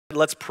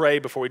Let's pray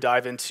before we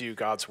dive into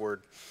God's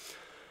word.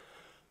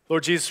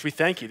 Lord Jesus, we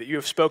thank you that you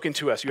have spoken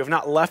to us. You have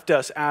not left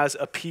us as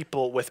a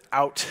people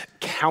without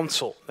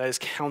counsel. That is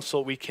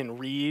counsel we can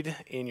read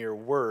in your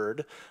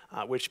word,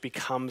 which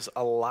becomes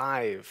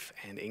alive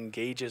and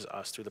engages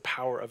us through the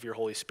power of your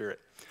Holy Spirit.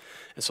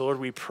 And so, Lord,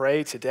 we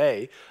pray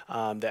today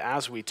that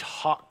as we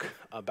talk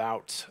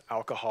about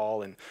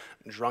alcohol and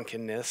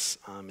drunkenness,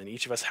 and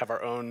each of us have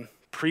our own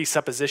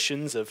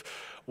presuppositions of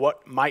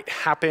what might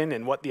happen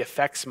and what the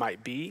effects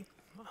might be,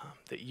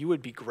 that you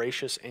would be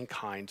gracious and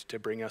kind to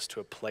bring us to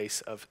a place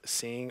of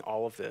seeing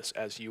all of this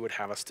as you would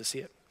have us to see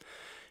it,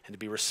 and to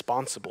be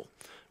responsible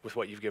with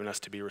what you've given us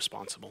to be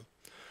responsible.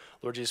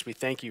 Lord Jesus, we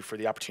thank you for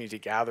the opportunity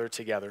to gather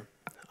together.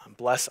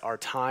 Bless our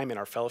time and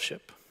our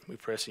fellowship. We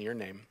pray this in your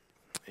name.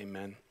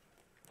 Amen.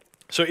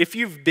 So if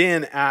you've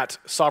been at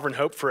Sovereign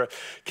Hope for a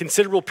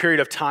considerable period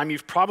of time,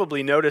 you've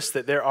probably noticed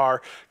that there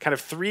are kind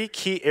of three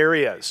key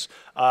areas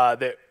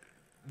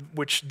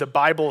which the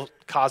Bible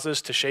causes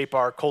to shape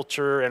our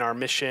culture and our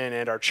mission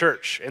and our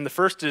church. And the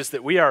first is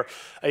that we are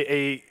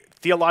a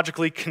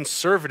theologically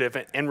conservative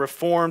and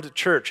reformed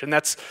church. And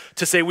that's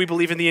to say we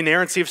believe in the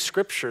inerrancy of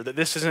Scripture, that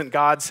this isn't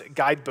God's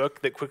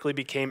guidebook that quickly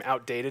became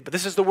outdated, but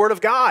this is the Word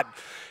of God.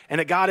 And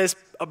that God is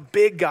a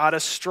big God,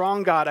 a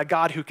strong God, a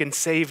God who can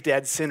save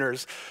dead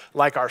sinners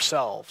like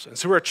ourselves. And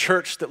so we're a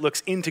church that looks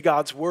into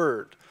God's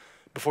Word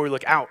before we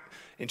look out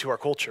into our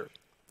culture.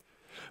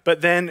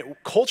 But then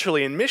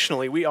culturally and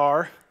missionally, we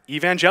are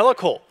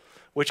evangelical,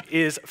 which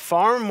is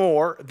far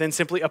more than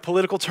simply a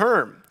political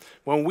term.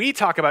 When we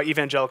talk about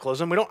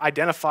evangelicalism, we don't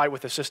identify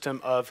with a system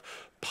of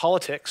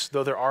politics,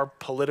 though there are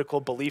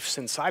political beliefs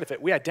inside of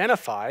it. We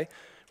identify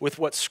with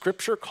what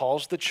Scripture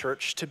calls the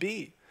church to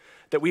be,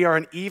 that we are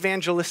an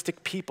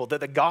evangelistic people, that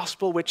the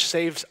gospel which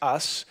saves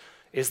us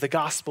is the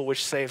gospel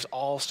which saves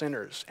all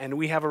sinners. And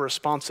we have a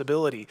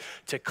responsibility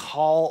to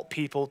call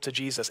people to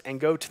Jesus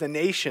and go to the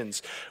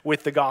nations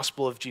with the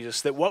gospel of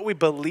Jesus, that what we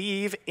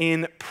believe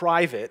in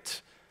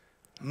private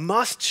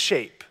must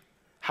shape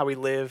how we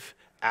live,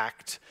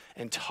 act,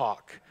 and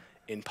talk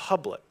in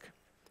public.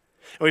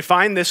 And we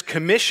find this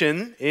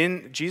commission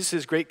in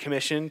Jesus' great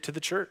commission to the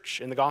church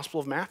in the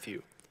Gospel of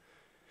Matthew.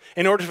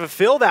 In order to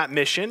fulfill that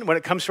mission, when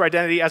it comes to our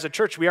identity as a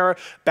church, we are a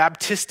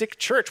Baptistic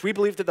church. We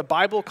believe that the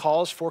Bible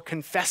calls for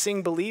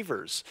confessing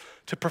believers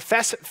to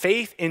profess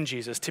faith in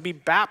Jesus, to be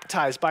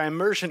baptized by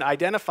immersion,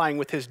 identifying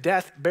with his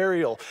death,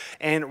 burial,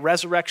 and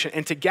resurrection,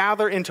 and to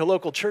gather into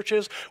local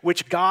churches,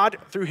 which God,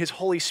 through his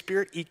Holy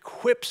Spirit,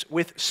 equips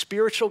with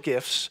spiritual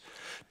gifts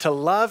to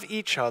love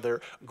each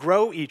other,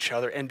 grow each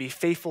other, and be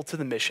faithful to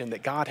the mission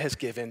that God has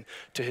given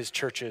to his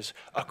churches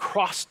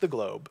across the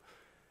globe,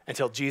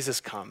 until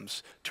Jesus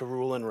comes to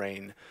rule and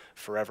reign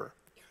forever.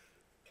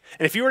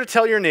 And if you were to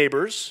tell your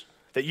neighbors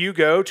that you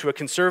go to a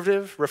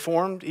conservative,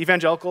 reformed,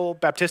 evangelical,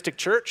 Baptistic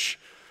church,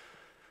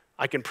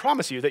 I can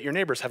promise you that your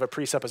neighbors have a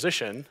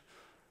presupposition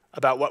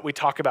about what we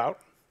talk about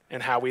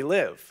and how we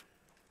live.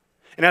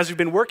 And as we've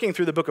been working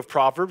through the book of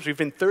Proverbs, we've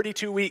been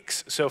 32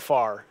 weeks so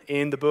far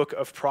in the book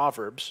of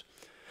Proverbs,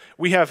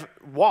 we have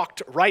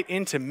walked right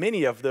into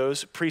many of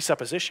those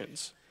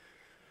presuppositions.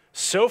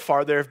 So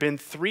far, there have been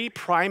three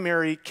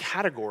primary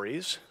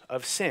categories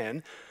of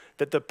sin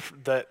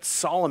that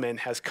Solomon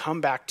has come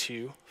back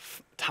to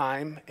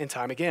time and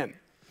time again.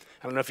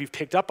 I don't know if you've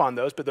picked up on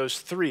those, but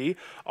those three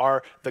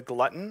are the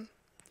glutton,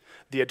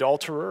 the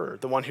adulterer, or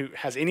the one who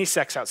has any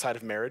sex outside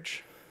of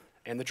marriage,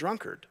 and the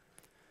drunkard.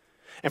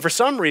 And for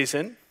some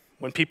reason,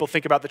 when people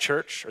think about the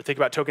church or think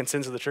about token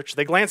sins of the church,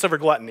 they glance over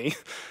gluttony,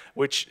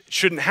 which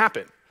shouldn't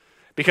happen.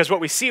 Because what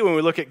we see when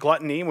we look at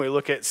gluttony, when we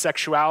look at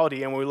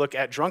sexuality, and when we look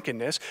at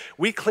drunkenness,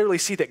 we clearly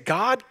see that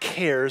God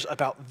cares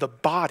about the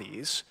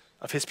bodies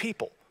of his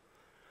people.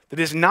 That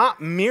is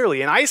not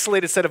merely an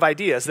isolated set of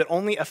ideas that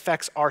only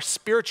affects our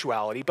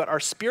spirituality, but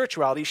our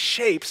spirituality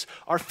shapes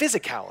our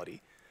physicality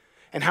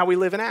and how we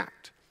live and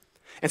act.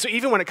 And so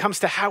even when it comes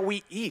to how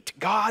we eat,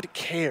 God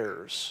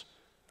cares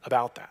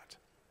about that,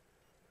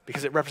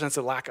 because it represents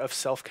a lack of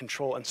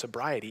self-control and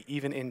sobriety,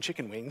 even in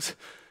chicken wings,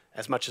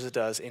 as much as it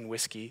does in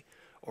whiskey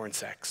or in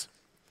sex.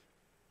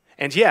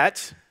 And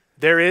yet,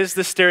 there is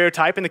the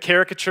stereotype and the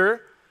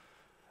caricature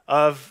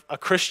of a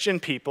Christian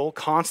people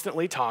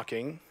constantly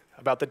talking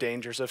about the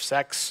dangers of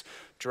sex,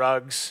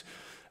 drugs,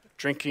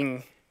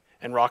 drinking,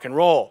 and rock and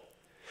roll.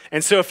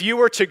 And so if you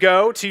were to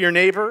go to your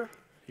neighbor,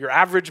 your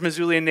average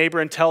Missoulian neighbor,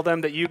 and tell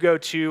them that you go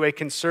to a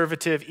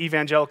conservative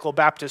evangelical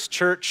Baptist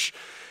church,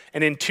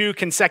 and in 2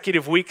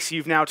 consecutive weeks,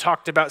 you've now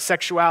talked about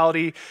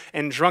sexuality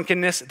and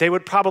drunkenness, they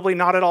would probably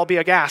not at all be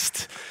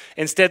aghast.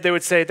 Instead, they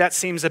would say, that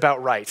seems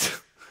about right.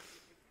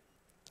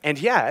 And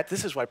yet,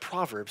 this is why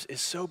Proverbs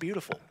is so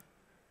beautiful,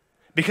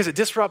 because it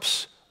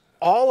disrupts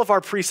all of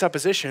our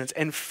presuppositions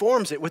and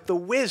forms it with the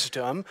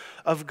wisdom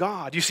of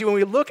God. You see, when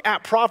we look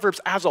at Proverbs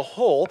as a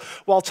whole,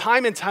 while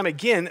time and time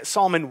again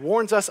Solomon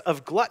warns us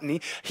of gluttony,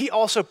 he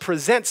also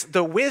presents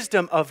the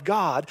wisdom of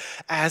God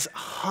as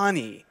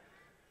honey,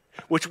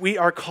 which we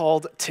are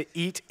called to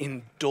eat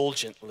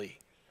indulgently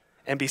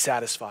and be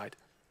satisfied.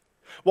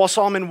 While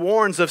Solomon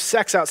warns of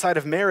sex outside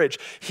of marriage,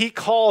 he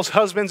calls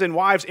husbands and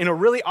wives in a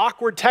really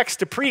awkward text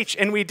to preach,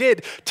 and we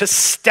did, to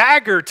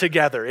stagger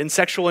together in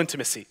sexual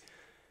intimacy.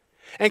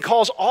 And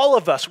calls all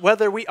of us,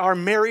 whether we are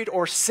married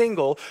or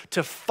single,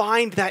 to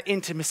find that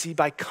intimacy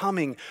by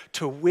coming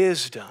to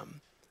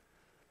wisdom,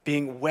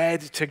 being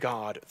wed to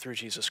God through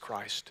Jesus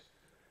Christ.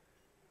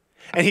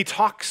 And he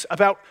talks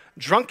about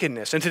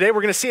drunkenness. And today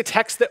we're going to see a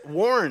text that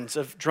warns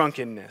of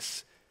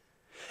drunkenness.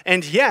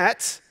 And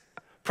yet,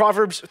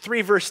 Proverbs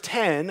 3 verse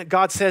 10,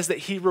 God says that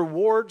he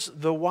rewards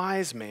the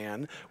wise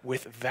man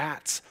with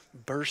vats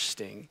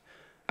bursting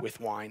with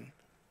wine.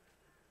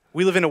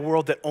 We live in a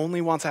world that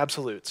only wants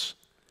absolutes,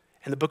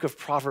 and the book of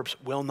Proverbs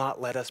will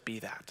not let us be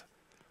that.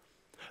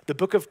 The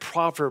book of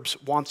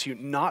Proverbs wants you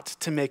not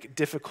to make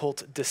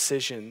difficult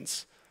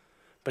decisions,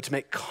 but to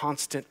make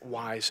constant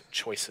wise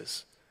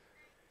choices.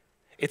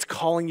 It's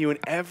calling you in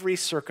every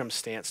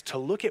circumstance to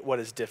look at what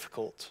is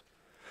difficult,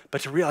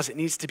 but to realize it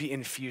needs to be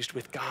infused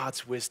with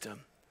God's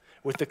wisdom,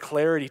 with the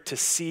clarity to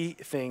see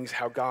things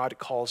how God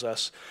calls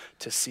us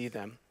to see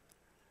them.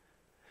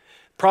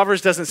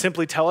 Proverbs doesn't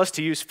simply tell us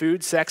to use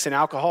food, sex, and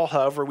alcohol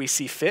however we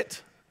see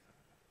fit.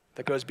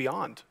 That goes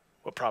beyond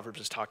what Proverbs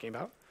is talking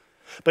about.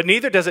 But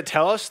neither does it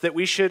tell us that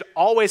we should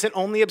always and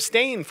only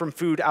abstain from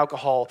food,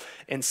 alcohol,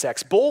 and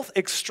sex. Both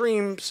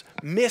extremes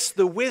miss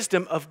the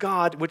wisdom of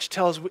God, which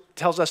tells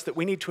us that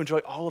we need to enjoy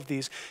all of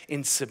these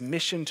in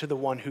submission to the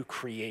one who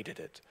created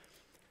it.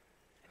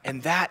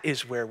 And that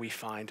is where we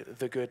find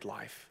the good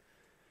life.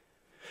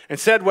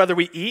 Instead, whether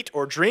we eat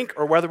or drink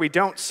or whether we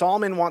don't,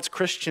 Solomon wants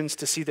Christians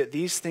to see that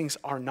these things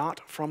are not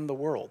from the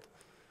world.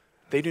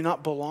 They do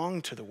not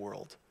belong to the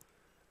world.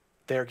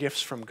 They are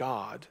gifts from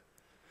God,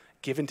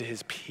 given to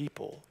his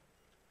people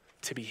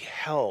to be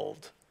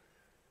held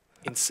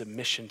in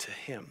submission to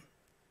him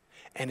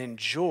and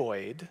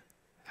enjoyed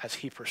as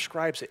he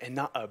prescribes it and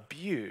not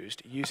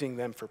abused, using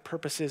them for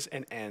purposes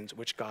and ends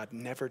which God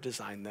never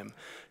designed them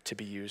to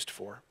be used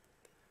for.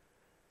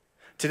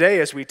 Today,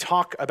 as we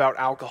talk about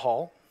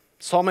alcohol,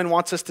 Solomon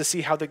wants us to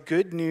see how the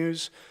good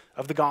news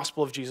of the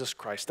gospel of Jesus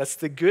Christ, that's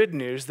the good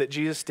news that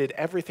Jesus did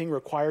everything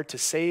required to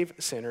save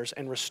sinners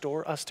and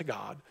restore us to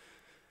God,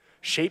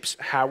 shapes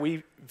how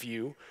we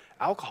view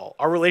alcohol.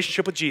 Our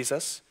relationship with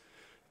Jesus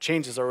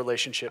changes our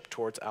relationship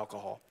towards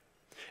alcohol.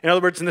 In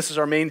other words, and this is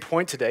our main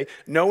point today,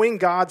 knowing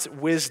God's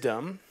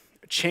wisdom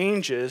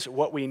changes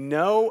what we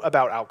know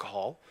about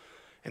alcohol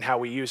and how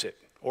we use it.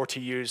 Or to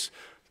use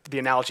the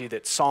analogy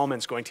that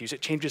Solomon's going to use,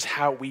 it changes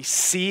how we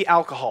see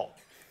alcohol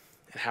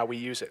and how we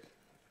use it.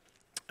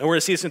 And we're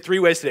going to see this in three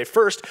ways today.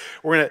 First,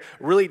 we're going to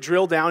really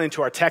drill down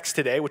into our text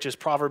today, which is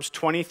Proverbs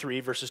 23,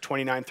 verses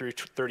 29 through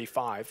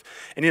 35.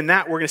 And in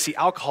that, we're going to see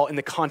alcohol in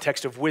the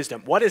context of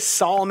wisdom. What is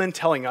Solomon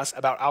telling us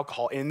about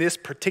alcohol in this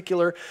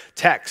particular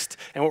text?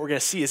 And what we're going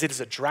to see is it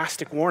is a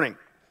drastic warning.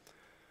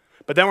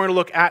 But then we're going to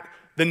look at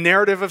the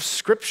narrative of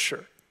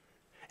Scripture.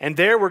 And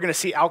there we're going to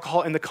see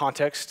alcohol in the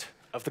context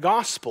of the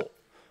gospel.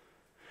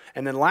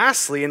 And then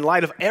lastly, in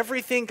light of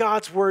everything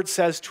God's word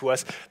says to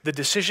us, the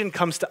decision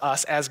comes to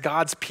us as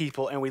God's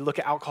people, and we look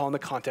at alcohol in the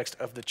context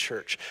of the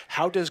church.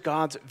 How does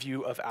God's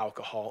view of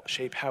alcohol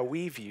shape how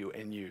we view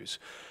and use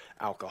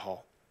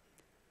alcohol?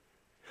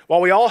 While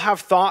we all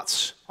have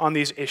thoughts on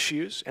these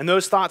issues, and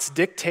those thoughts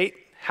dictate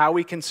how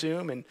we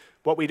consume and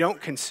what we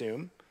don't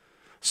consume,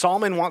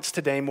 Solomon wants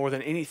today more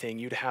than anything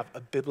you to have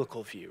a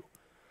biblical view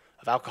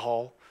of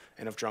alcohol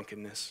and of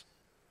drunkenness.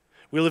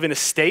 We live in a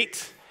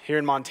state here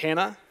in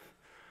Montana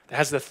that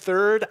has the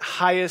third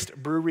highest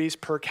breweries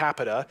per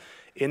capita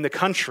in the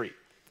country,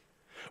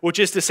 which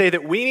is to say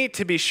that we need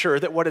to be sure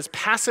that what is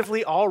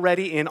passively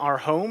already in our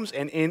homes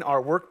and in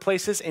our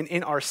workplaces and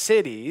in our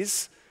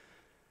cities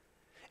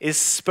is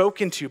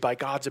spoken to by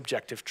God's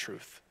objective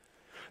truth.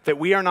 That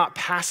we are not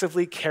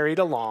passively carried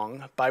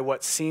along by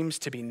what seems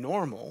to be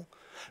normal,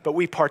 but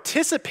we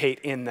participate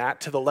in that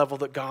to the level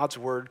that God's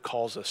word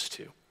calls us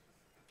to.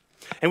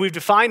 And we've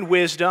defined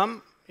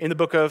wisdom in the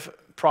book of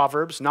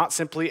Proverbs, not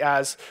simply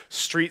as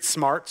street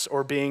smarts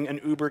or being an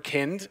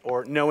uberkind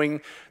or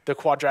knowing the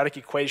quadratic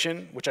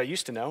equation, which I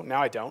used to know,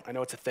 now I don't, I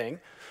know it's a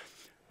thing.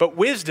 But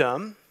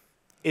wisdom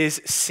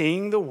is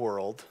seeing the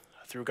world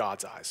through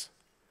God's eyes.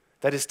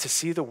 That is to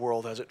see the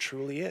world as it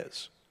truly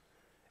is.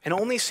 And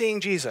only seeing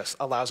Jesus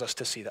allows us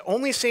to see that.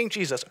 Only seeing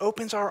Jesus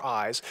opens our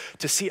eyes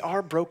to see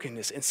our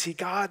brokenness and see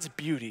God's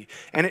beauty,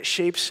 and it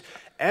shapes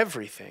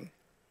everything.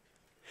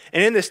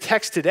 And in this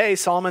text today,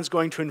 Solomon's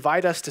going to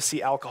invite us to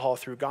see alcohol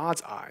through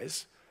God's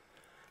eyes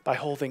by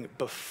holding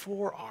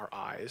before our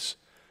eyes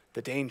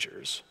the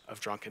dangers of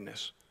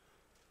drunkenness.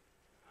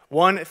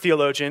 One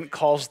theologian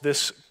calls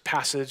this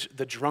passage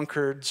the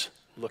drunkard's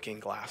looking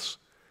glass.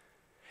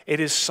 It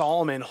is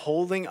Solomon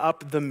holding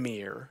up the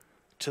mirror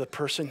to the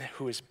person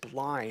who is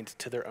blind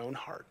to their own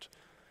heart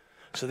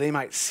so they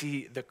might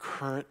see the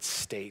current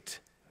state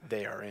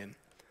they are in.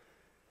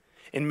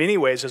 In many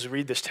ways, as we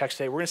read this text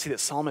today, we're going to see that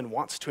Solomon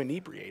wants to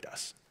inebriate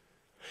us.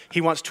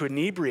 He wants to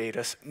inebriate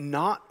us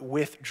not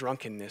with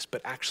drunkenness,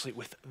 but actually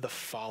with the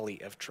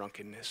folly of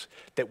drunkenness,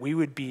 that we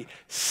would be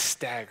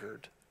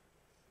staggered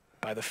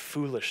by the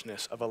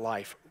foolishness of a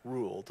life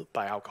ruled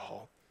by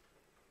alcohol.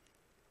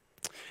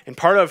 And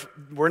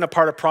we're in a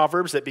part of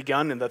Proverbs that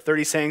begun in the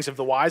 30 Sayings of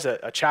the Wise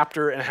a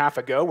chapter and a half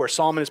ago, where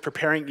Solomon is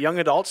preparing young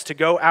adults to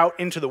go out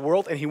into the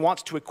world, and he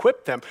wants to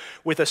equip them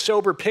with a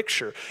sober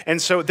picture.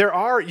 And so there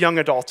are young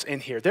adults in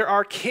here. There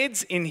are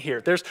kids in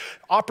here. There's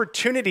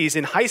opportunities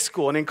in high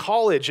school and in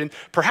college and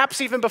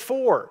perhaps even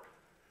before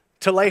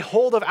to lay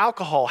hold of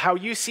alcohol how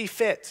you see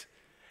fit.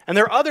 And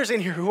there are others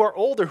in here who are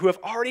older who have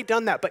already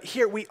done that. But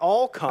here we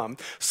all come.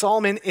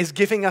 Solomon is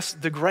giving us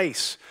the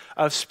grace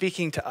of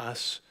speaking to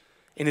us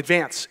in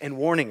advance and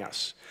warning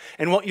us.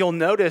 And what you'll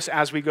notice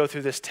as we go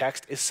through this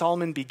text is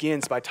Solomon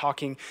begins by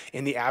talking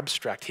in the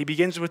abstract. He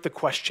begins with the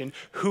question,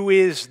 who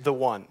is the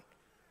one?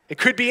 It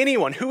could be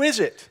anyone. Who is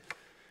it?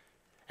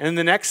 And in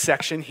the next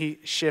section, he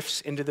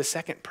shifts into the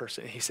second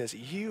person. He says,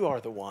 you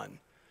are the one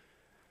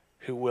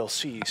who will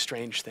see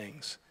strange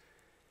things.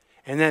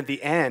 And then at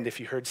the end, if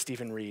you heard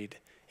Stephen read,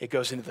 it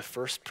goes into the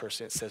first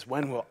person. It says,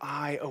 when will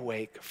I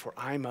awake, for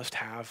I must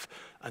have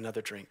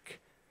another drink.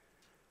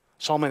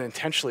 Solomon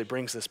intentionally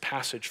brings this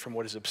passage from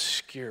what is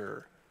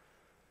obscure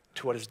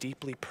to what is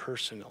deeply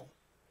personal.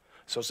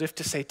 So as if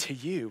to say to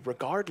you,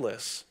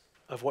 regardless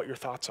of what your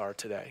thoughts are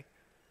today,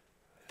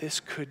 this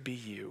could be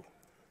you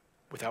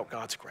without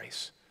God's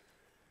grace.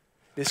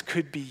 This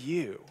could be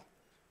you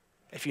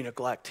if you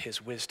neglect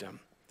his wisdom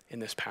in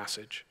this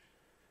passage.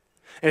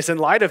 And it's in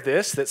light of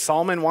this that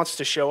Solomon wants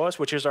to show us,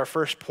 which is our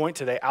first point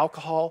today,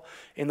 alcohol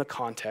in the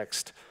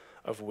context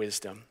of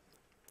wisdom.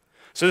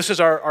 So this is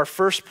our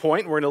first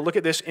point. We're going to look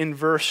at this in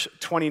verse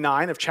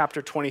 29 of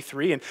chapter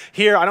 23. And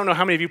here, I don't know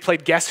how many of you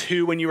played Guess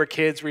Who when you were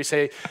kids, where you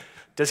say,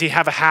 does he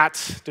have a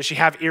hat? Does she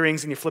have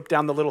earrings? And you flip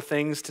down the little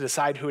things to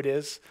decide who it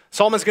is.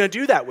 Solomon's going to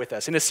do that with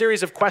us in a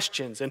series of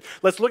questions. And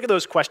let's look at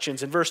those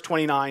questions in verse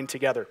 29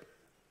 together.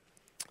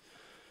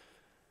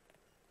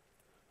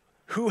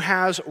 Who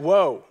has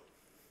woe?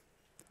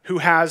 Who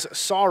has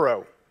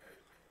sorrow?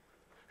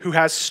 Who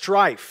has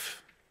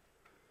strife?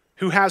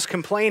 Who has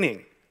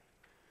complaining?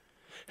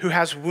 Who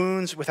has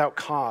wounds without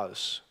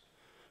cause?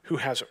 Who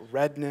has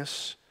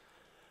redness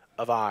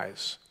of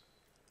eyes?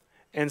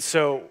 And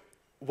so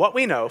what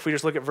we know, if we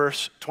just look at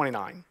verse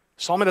 29,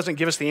 Solomon doesn't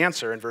give us the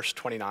answer in verse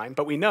 29,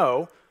 but we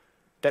know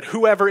that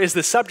whoever is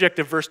the subject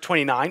of verse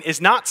 29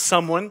 is not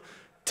someone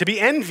to be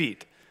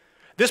envied.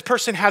 This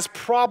person has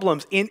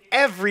problems in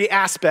every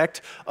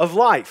aspect of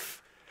life.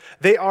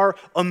 They are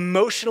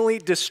emotionally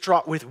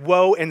distraught with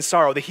woe and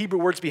sorrow. The Hebrew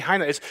words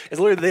behind it is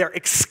literally they are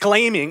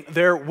exclaiming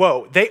their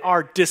woe. They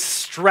are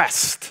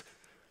distressed.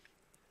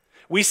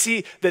 We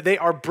see that they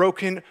are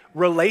broken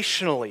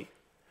relationally.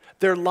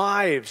 Their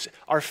lives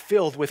are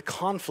filled with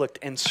conflict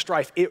and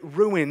strife. It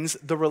ruins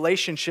the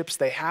relationships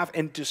they have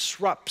and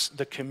disrupts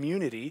the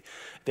community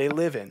they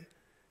live in.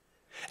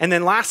 And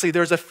then lastly,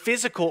 there's a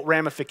physical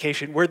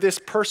ramification where this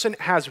person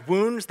has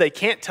wounds they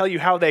can't tell you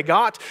how they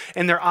got,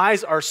 and their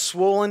eyes are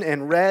swollen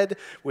and red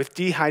with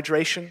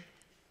dehydration.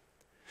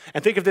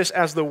 And think of this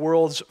as the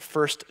world's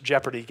first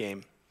Jeopardy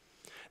game.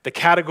 The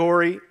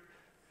category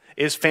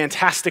is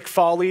Fantastic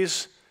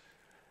Follies,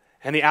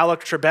 and the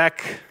Alec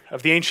Trebek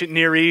of the ancient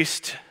Near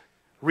East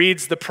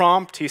reads the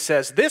prompt. He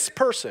says, this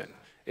person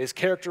is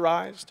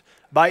characterized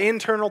by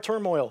internal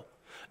turmoil,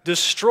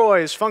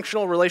 destroys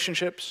functional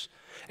relationships,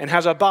 and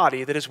has a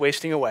body that is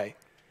wasting away.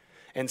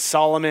 And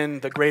Solomon,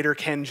 the greater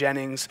Ken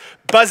Jennings,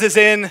 buzzes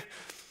in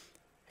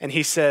and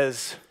he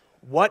says,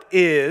 what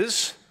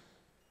is,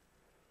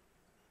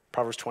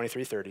 Proverbs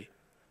 23:30,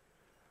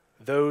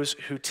 those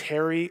who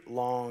tarry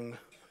long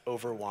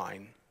over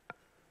wine,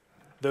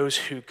 those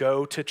who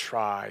go to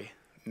try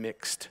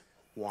mixed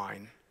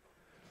wine.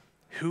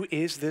 Who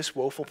is this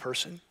woeful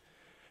person?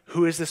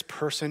 Who is this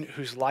person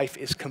whose life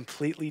is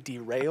completely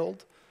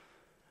derailed?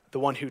 The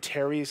one who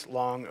tarries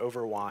long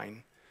over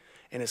wine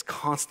and is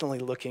constantly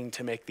looking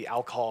to make the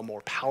alcohol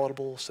more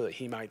palatable so that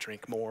he might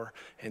drink more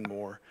and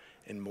more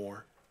and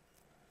more.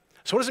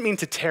 So what does it mean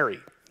to tarry?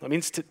 It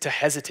means to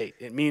hesitate.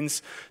 It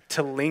means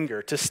to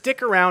linger, to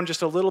stick around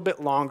just a little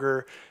bit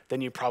longer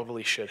than you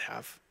probably should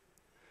have.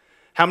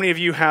 How many of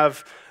you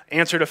have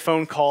answered a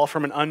phone call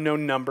from an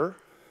unknown number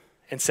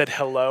and said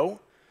hello,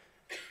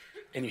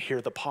 and you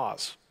hear the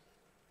pause?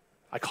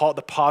 I call it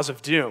the pause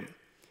of doom.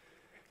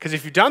 Because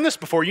if you've done this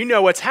before, you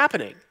know what's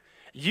happening.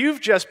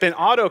 You've just been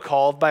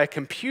auto-called by a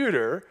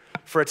computer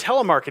for a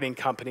telemarketing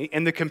company,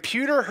 and the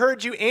computer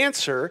heard you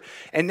answer,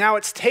 and now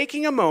it's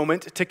taking a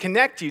moment to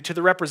connect you to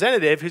the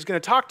representative who's going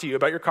to talk to you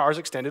about your car's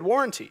extended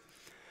warranty.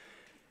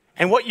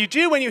 And what you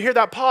do when you hear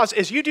that pause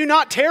is you do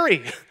not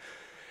tarry.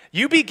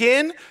 You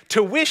begin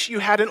to wish you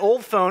had an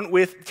old phone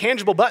with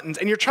tangible buttons,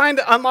 and you're trying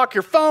to unlock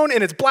your phone,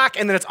 and it's black,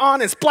 and then it's on,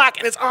 and it's black,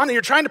 and it's on, and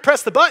you're trying to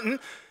press the button,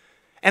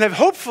 and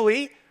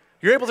hopefully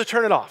you're able to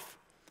turn it off.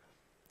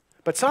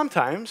 But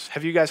sometimes,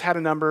 have you guys had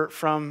a number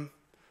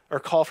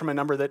call from a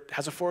number that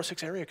has a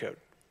 406 area code?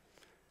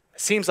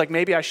 It seems like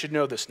maybe I should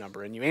know this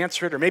number, and you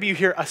answer it, or maybe you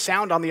hear a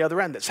sound on the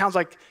other end that sounds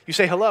like you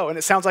say hello, and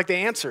it sounds like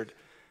they answered.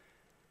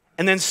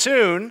 And then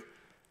soon,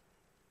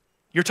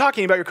 you're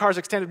talking about your car's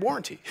extended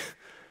warranty.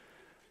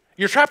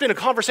 You're trapped in a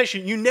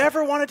conversation you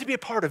never wanted to be a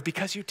part of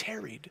because you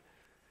tarried,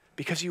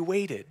 because you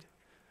waited,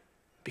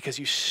 because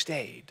you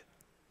stayed.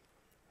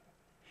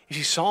 You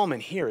see, Solomon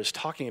here is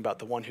talking about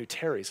the one who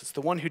tarries. It's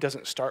the one who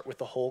doesn't start with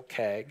the whole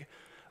keg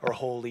or a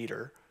whole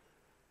liter,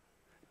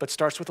 but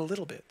starts with a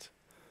little bit,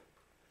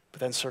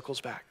 but then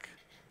circles back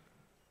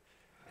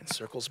and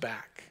circles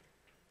back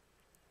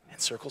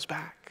and circles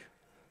back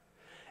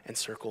and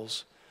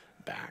circles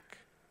back.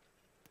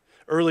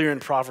 Earlier in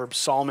Proverbs,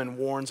 Solomon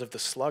warns of the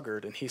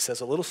sluggard, and he says,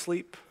 a little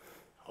sleep,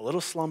 a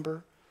little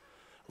slumber,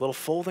 a little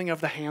folding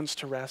of the hands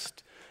to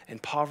rest,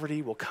 and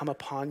poverty will come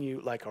upon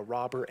you like a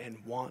robber,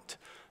 and want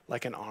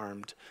like an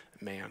armed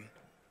man.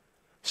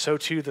 So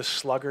too the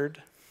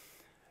sluggard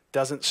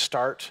doesn't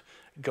start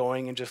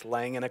going and just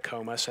laying in a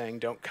coma saying,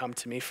 don't come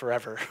to me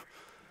forever.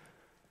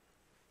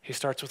 He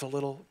starts with a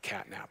little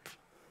catnap,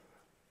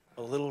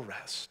 a little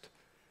rest,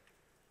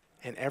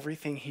 and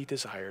everything he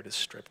desired is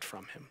stripped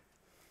from him.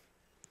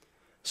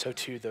 So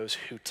too those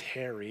who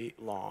tarry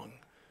long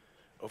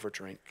over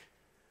drink.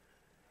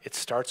 It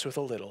starts with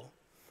a little,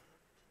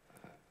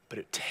 but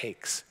it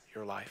takes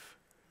your life.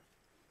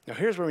 Now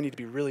here's where we need to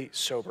be really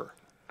sober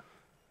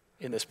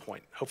in this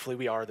point. Hopefully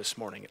we are this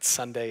morning. It's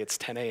Sunday, it's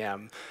 10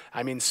 a.m.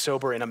 I mean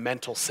sober in a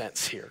mental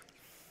sense here.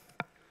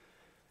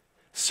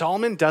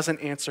 Solomon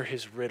doesn't answer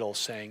his riddle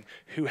saying,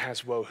 who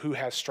has woe, who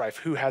has strife,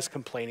 who has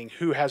complaining,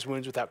 who has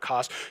wounds without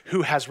cause,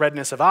 who has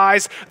redness of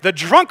eyes? The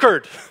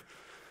drunkard.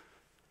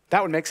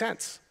 That would make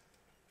sense.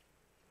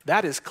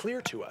 That is clear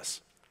to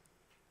us.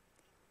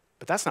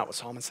 But that's not what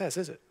Solomon says,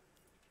 is it?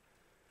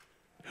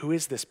 Who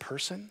is this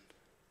person?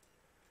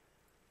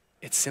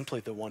 It's simply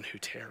the one who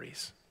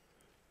tarries.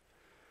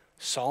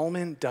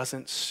 Solomon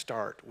doesn't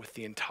start with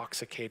the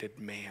intoxicated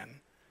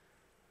man.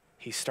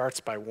 He starts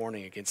by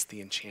warning against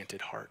the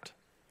enchanted heart.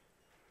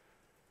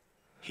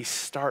 He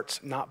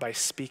starts not by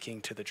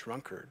speaking to the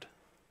drunkard,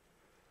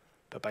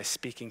 but by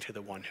speaking to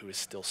the one who is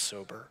still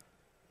sober,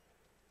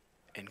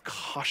 and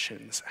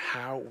cautions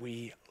how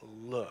we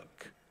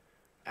look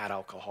at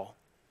alcohol.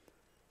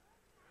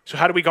 So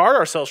how do we guard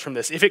ourselves from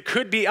this? If it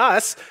could be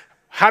us,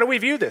 how do we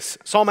view this?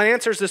 Solomon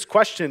answers this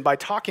question by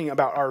talking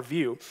about our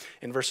view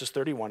in verses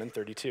 31 and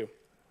 32.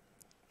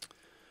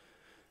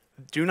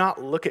 Do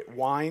not look at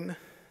wine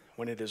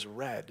when it is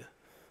red,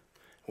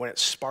 when it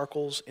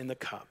sparkles in the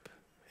cup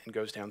and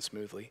goes down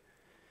smoothly.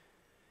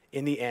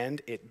 In the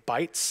end, it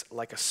bites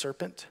like a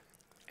serpent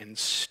and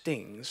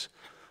stings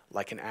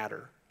like an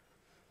adder.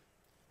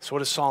 So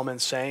what is Solomon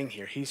saying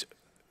here? He's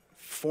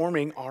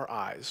forming our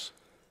eyes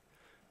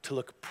to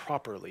look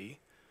properly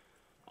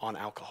on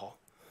alcohol.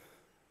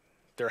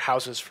 There are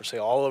houses for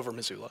sale all over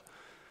Missoula.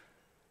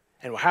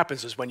 And what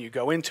happens is when you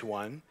go into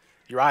one,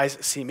 your eyes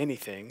see many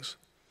things,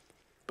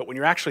 but when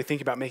you're actually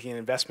thinking about making an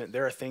investment,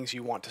 there are things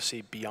you want to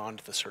see beyond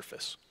the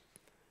surface.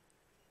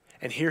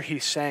 And here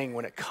he's saying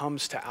when it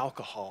comes to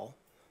alcohol,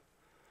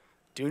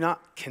 do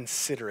not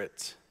consider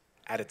it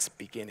at its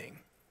beginning.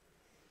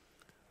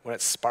 When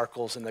it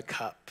sparkles in the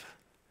cup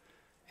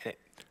and it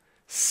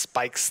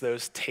spikes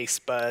those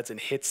taste buds and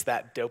hits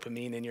that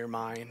dopamine in your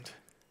mind.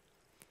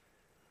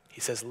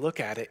 He says, look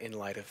at it in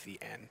light of the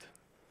end.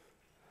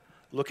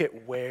 Look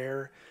at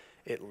where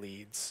it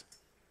leads.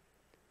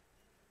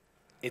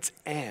 Its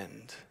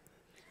end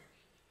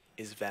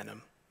is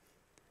venom.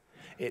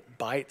 It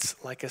bites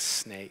like a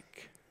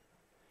snake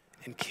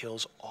and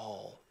kills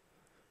all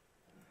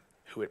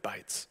who it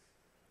bites.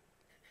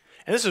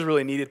 And this is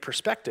really needed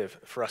perspective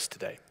for us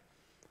today,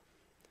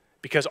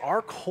 because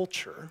our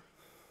culture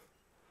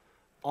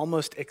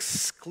almost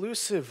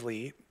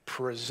exclusively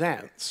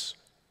presents,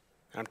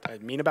 I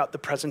mean about the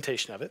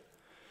presentation of it,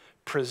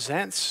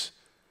 presents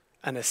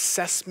an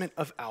assessment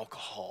of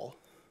alcohol,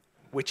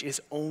 which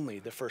is only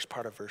the first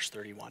part of verse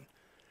 31.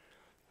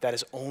 That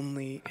is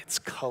only its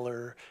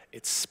color,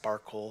 its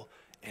sparkle,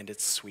 and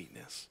its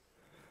sweetness.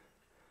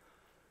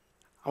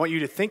 I want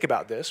you to think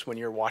about this when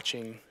you're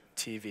watching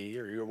TV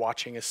or you're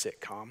watching a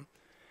sitcom,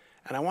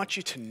 and I want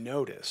you to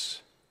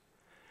notice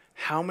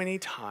how many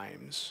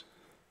times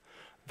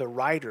the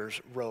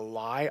writers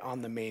rely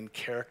on the main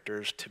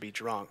characters to be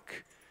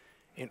drunk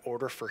in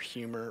order for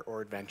humor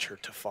or adventure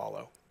to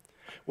follow,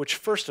 which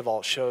first of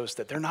all shows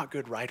that they're not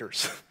good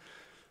writers.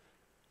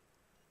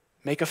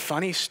 Make a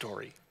funny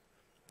story.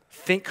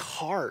 Think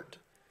hard.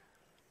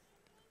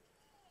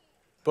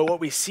 But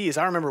what we see is,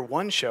 I remember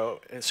one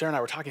show, and Sarah and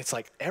I were talking, it's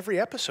like every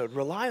episode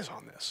relies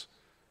on this.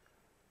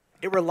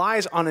 It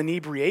relies on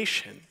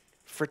inebriation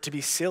for it to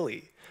be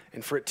silly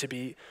and for it to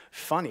be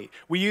funny.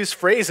 We use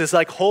phrases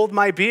like hold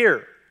my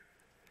beer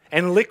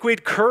and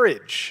liquid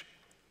courage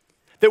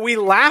that we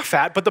laugh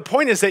at, but the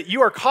point is that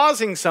you are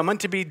causing someone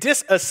to be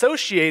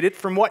disassociated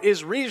from what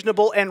is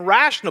reasonable and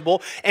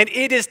rational, and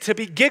it is to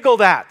be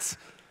giggled at.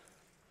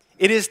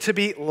 It is to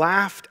be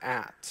laughed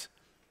at.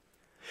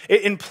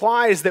 It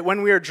implies that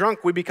when we are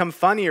drunk, we become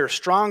funnier,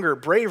 stronger,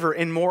 braver,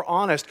 and more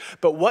honest.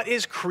 But what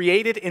is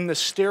created in the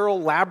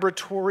sterile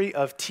laboratory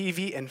of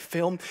TV and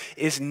film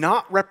is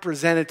not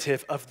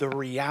representative of the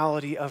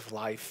reality of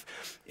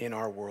life in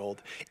our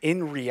world.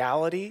 In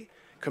reality,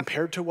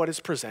 compared to what is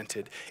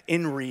presented,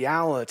 in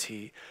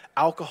reality,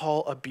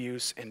 alcohol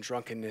abuse and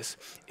drunkenness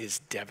is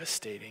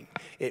devastating.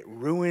 It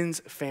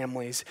ruins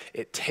families,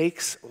 it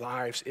takes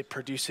lives, it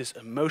produces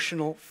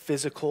emotional,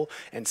 physical,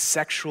 and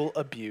sexual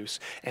abuse.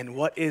 And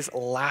what is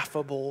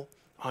laughable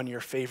on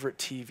your favorite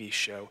TV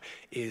show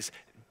is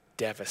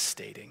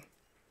devastating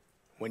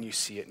when you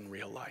see it in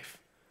real life.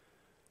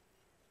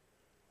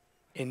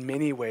 In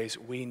many ways,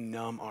 we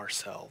numb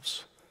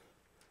ourselves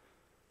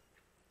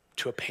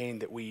to a pain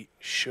that we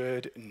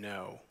should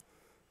know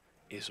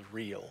is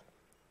real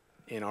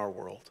in our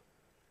world.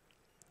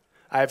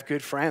 I have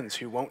good friends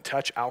who won't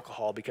touch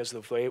alcohol because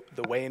of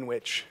the way in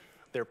which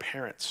their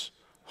parents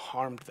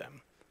harmed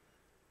them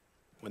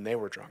when they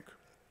were drunk.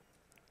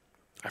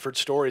 I've heard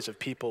stories of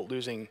people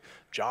losing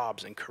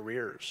jobs and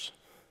careers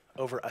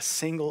over a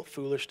single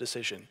foolish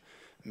decision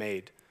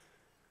made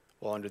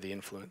while under the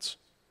influence.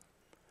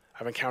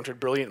 I've encountered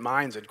brilliant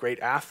minds and great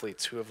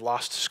athletes who have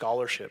lost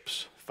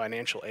scholarships,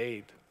 financial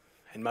aid,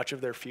 and much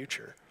of their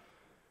future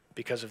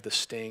because of the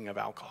sting of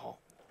alcohol.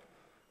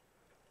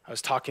 I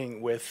was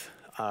talking with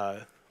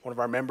one of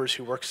our members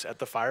who works at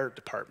the fire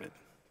department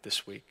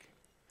this week.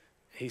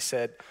 He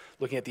said,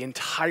 looking at the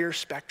entire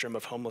spectrum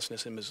of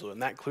homelessness in Missoula,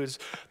 and that includes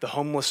the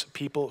homeless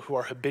people who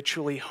are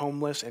habitually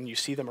homeless and you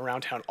see them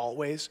around town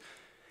always,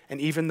 and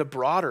even the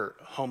broader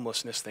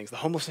homelessness things, the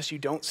homelessness you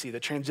don't see, the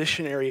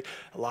transitionary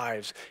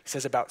lives. He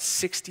says about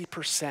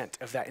 60%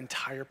 of that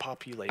entire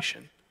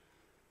population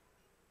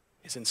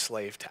is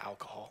enslaved to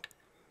alcohol.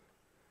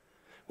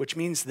 Which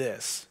means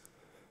this: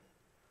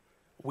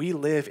 we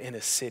live in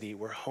a city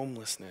where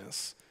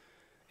homelessness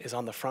is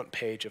on the front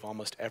page of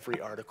almost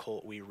every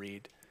article we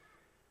read.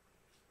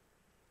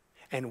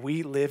 And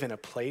we live in a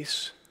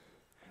place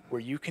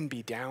where you can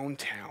be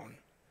downtown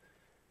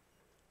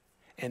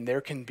and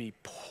there can be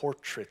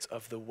portraits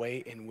of the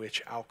way in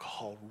which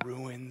alcohol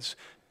ruins,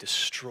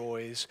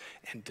 destroys,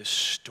 and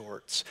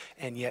distorts.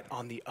 And yet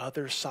on the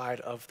other side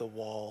of the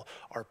wall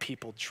are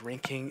people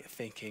drinking,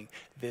 thinking,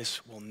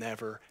 this will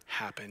never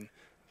happen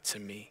to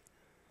me.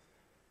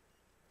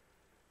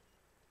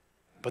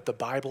 But the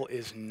Bible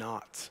is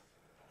not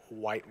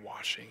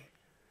whitewashing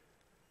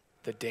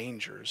the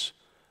dangers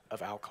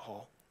of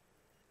alcohol.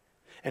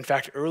 In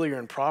fact, earlier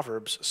in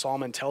Proverbs,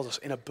 Solomon tells us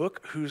in a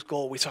book whose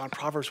goal we saw in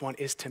Proverbs 1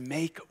 is to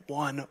make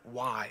one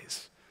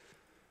wise.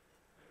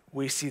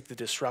 We see the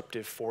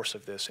disruptive force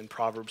of this in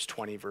Proverbs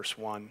 20, verse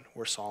 1,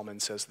 where Solomon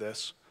says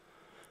this: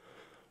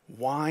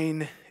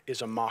 wine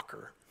is a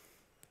mocker,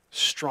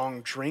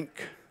 strong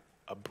drink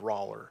a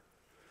brawler.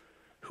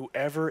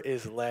 Whoever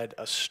is led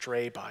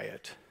astray by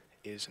it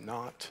is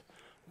not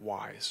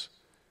wise.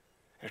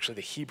 Actually,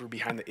 the Hebrew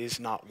behind the is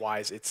not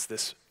wise, it's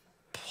this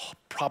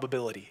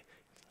probability.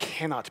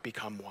 Cannot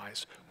become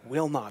wise,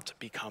 will not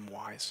become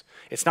wise.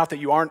 It's not that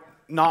you aren't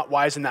not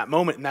wise in that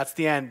moment and that's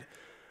the end,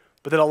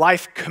 but that a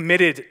life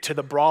committed to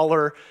the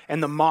brawler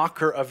and the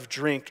mocker of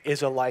drink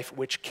is a life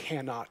which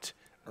cannot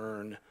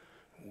earn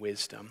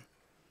wisdom.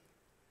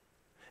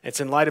 It's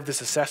in light of this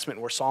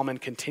assessment where Solomon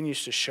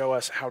continues to show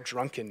us how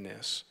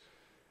drunkenness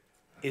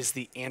is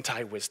the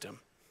anti-wisdom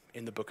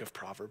in the book of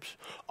Proverbs.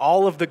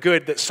 All of the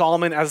good that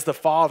Solomon as the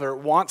father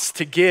wants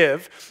to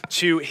give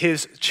to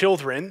his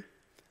children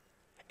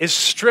is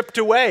stripped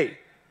away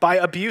by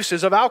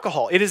abuses of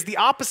alcohol. It is the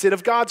opposite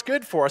of God's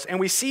good for us. And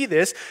we see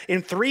this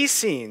in 3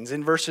 scenes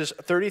in verses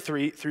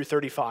 33 through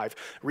 35.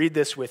 Read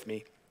this with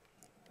me.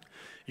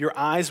 Your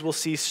eyes will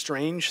see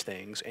strange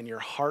things, and your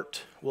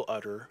heart will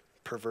utter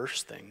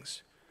perverse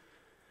things.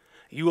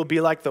 You will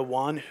be like the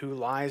one who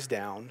lies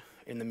down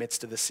in the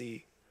midst of the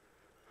sea,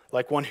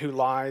 like one who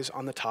lies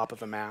on the top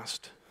of a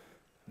mast.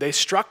 They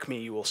struck me,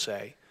 you will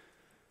say,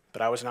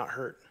 but I was not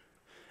hurt.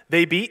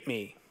 They beat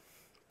me,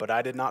 but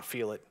I did not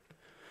feel it.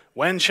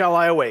 When shall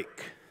I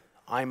awake?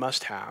 I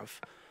must have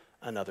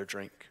another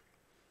drink.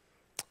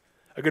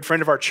 A good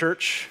friend of our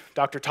church,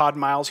 Dr. Todd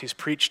Miles, he's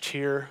preached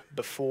here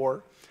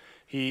before.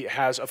 He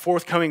has a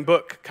forthcoming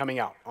book coming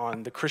out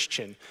on the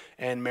Christian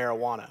and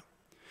marijuana.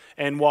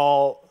 And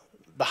while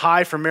the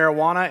high from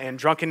marijuana and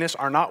drunkenness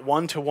are not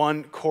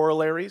one-to-one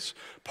corollaries,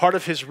 part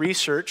of his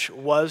research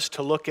was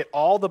to look at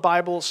all the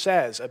Bible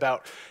says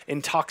about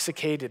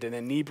intoxicated and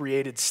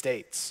inebriated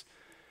states.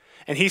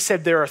 And he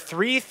said there are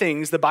 3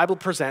 things the Bible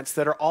presents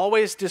that are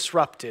always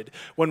disrupted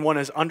when one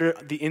is under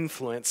the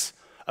influence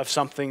of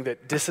something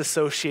that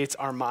disassociates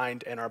our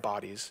mind and our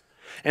bodies.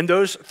 And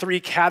those 3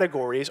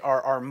 categories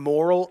are our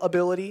moral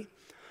ability,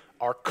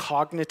 our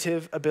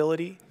cognitive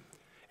ability,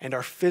 and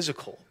our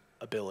physical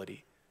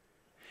ability.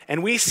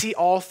 And we see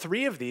all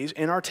 3 of these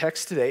in our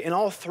text today, and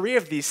all 3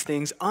 of these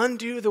things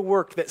undo the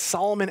work that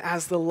Solomon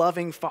as the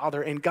loving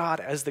father and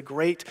God as the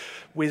great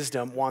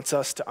wisdom wants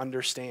us to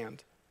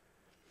understand.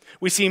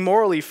 We see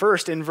morally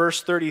first in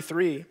verse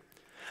 33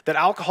 that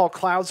alcohol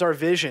clouds our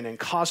vision and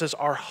causes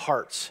our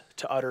hearts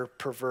to utter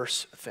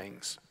perverse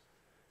things.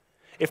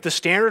 If the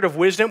standard of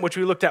wisdom, which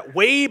we looked at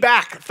way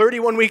back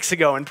 31 weeks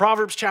ago in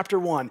Proverbs chapter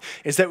 1,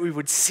 is that we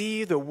would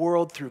see the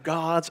world through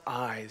God's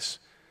eyes,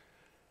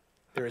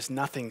 there is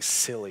nothing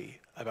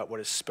silly about what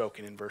is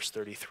spoken in verse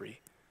 33.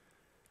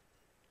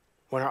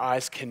 when our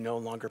eyes can no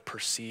longer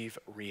perceive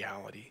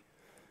reality.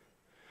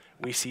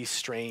 We see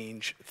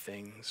strange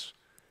things.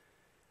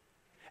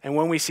 And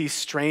when we see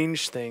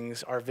strange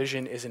things, our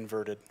vision is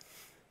inverted.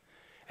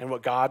 And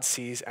what God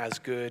sees as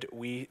good,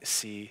 we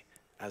see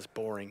as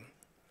boring,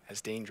 as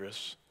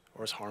dangerous,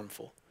 or as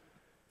harmful.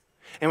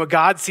 And what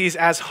God sees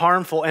as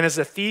harmful and as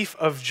a thief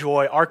of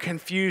joy, our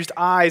confused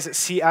eyes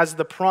see as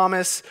the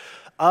promise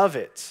of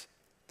it.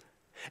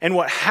 And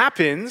what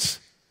happens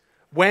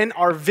when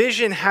our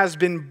vision has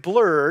been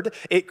blurred,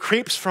 it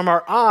creeps from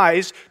our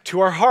eyes to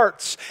our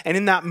hearts. And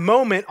in that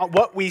moment,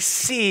 what we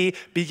see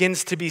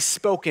begins to be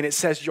spoken. It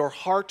says, your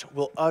heart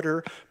will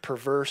utter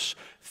perverse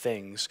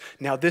things.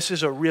 Now, this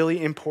is a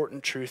really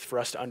important truth for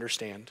us to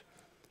understand.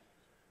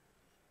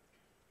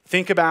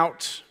 Think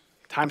about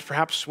times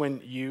perhaps when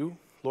you,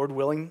 Lord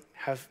willing,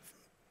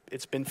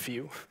 it's been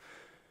few,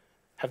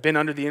 have been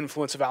under the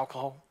influence of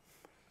alcohol.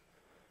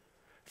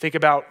 Think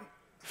about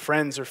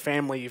friends or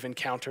family you've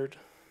encountered.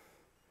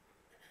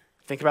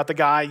 Think about the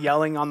guy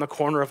yelling on the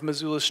corner of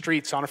Missoula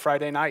streets on a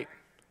Friday night.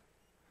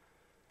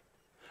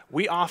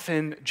 We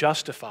often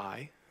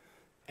justify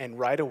and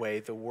write away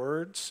the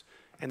words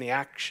and the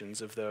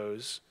actions of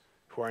those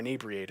who are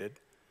inebriated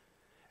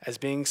as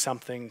being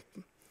something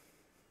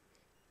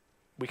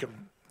we could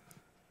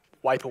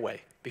wipe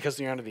away because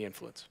they're under the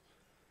influence.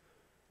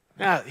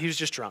 Yeah, he was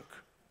just drunk.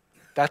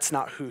 That's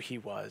not who he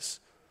was.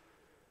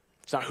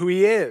 It's not who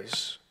he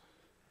is.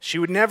 She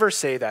would never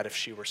say that if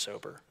she were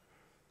sober.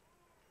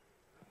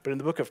 But in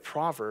the book of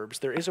Proverbs,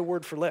 there is a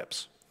word for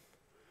lips.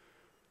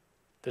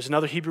 There's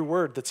another Hebrew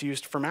word that's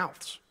used for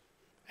mouths.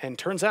 And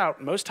turns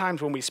out, most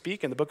times when we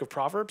speak in the book of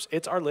Proverbs,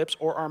 it's our lips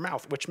or our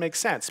mouth, which makes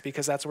sense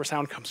because that's where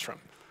sound comes from.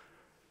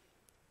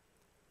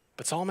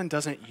 But Solomon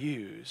doesn't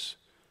use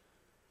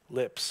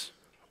lips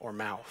or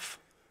mouth.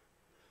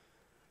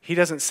 He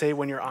doesn't say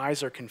when your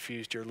eyes are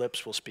confused, your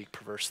lips will speak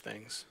perverse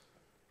things.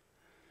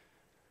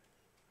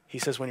 He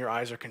says when your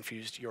eyes are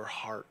confused, your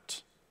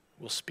heart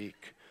will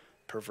speak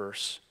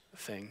perverse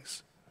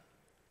things.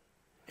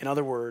 In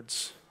other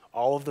words,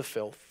 all of the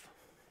filth,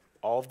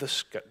 all of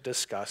the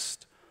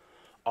disgust,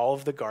 all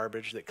of the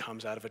garbage that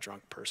comes out of a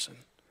drunk person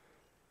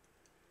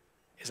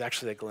is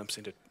actually a glimpse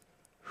into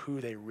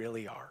who they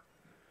really are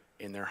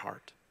in their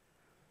heart.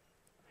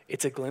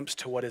 It's a glimpse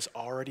to what is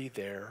already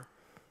there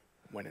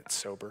when it's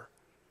sober.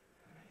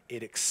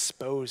 It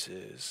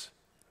exposes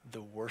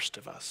the worst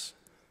of us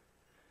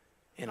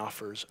and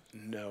offers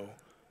no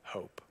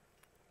hope.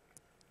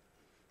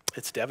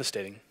 It's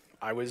devastating.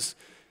 I was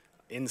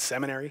in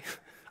seminary.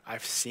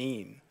 I've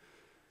seen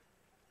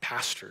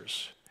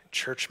pastors,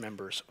 church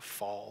members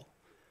fall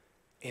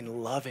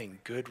in loving,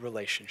 good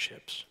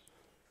relationships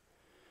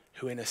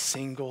who in a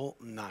single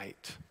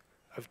night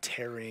of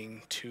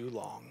tarrying too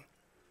long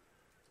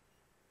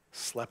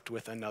slept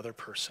with another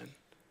person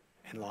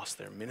and lost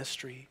their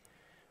ministry,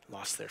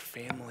 lost their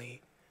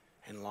family,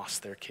 and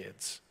lost their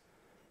kids.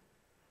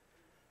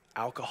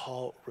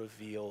 Alcohol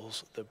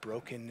reveals the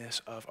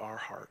brokenness of our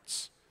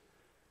hearts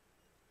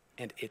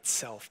and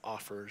itself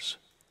offers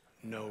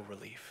no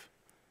relief.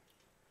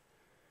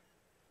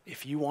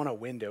 If you want a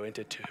window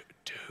into to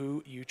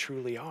who you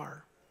truly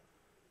are,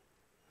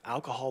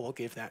 alcohol will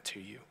give that to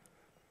you.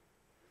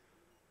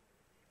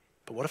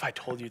 But what if I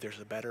told you there's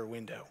a better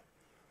window?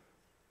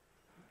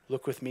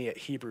 Look with me at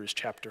Hebrews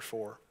chapter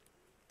 4,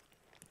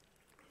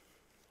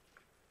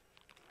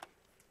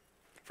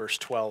 verse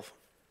 12.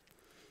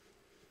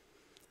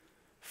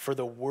 For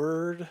the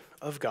word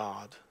of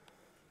God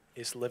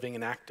is living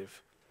and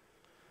active,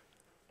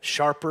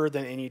 sharper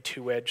than any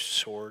two-edged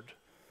sword,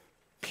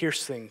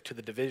 piercing to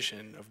the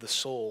division of the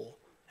soul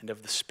and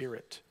of the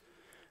spirit,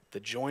 the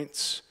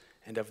joints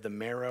and of the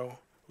marrow,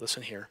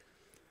 listen here,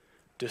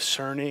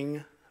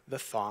 discerning the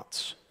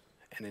thoughts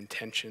and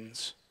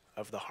intentions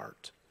of the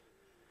heart.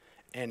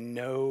 And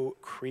no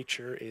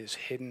creature is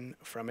hidden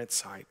from its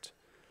sight,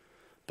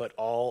 but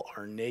all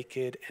are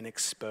naked and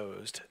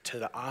exposed to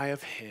the eye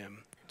of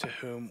him to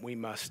whom we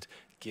must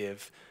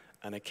give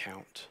an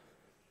account.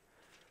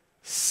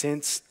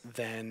 Since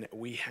then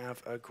we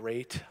have a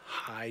great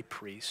high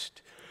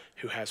priest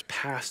who has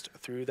passed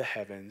through the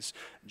heavens,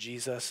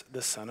 Jesus,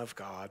 the Son of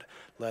God,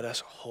 let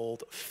us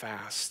hold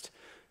fast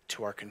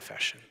to our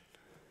confession.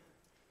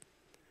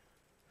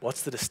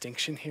 What's the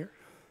distinction here?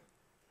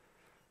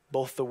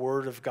 Both the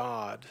word of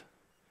God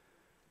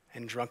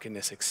and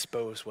drunkenness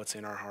expose what's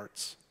in our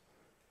hearts.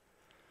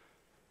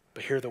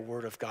 But here the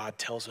word of God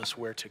tells us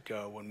where to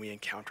go when we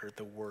encounter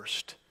the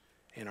worst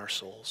in our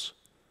souls.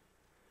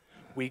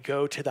 We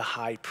go to the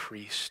high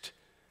priest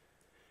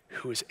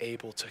who is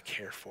able to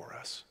care for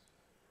us,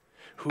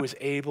 who is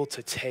able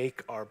to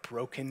take our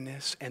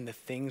brokenness and the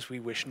things we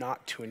wish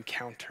not to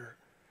encounter,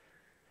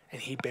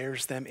 and he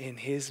bears them in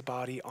his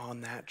body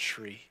on that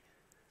tree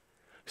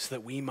so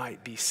that we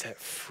might be set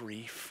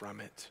free from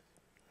it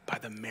by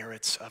the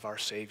merits of our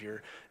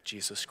Savior,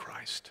 Jesus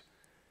Christ.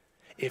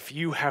 If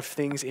you have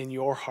things in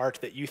your heart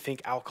that you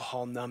think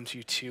alcohol numbs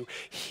you to,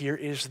 here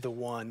is the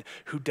one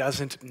who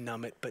doesn't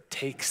numb it but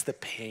takes the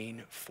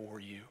pain for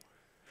you,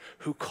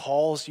 who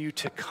calls you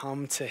to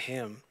come to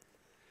him.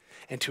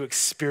 and to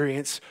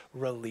experience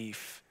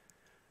relief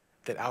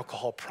that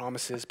alcohol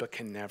promises but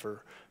can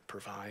never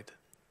provide.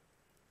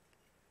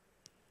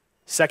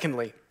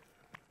 Secondly,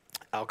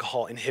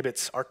 alcohol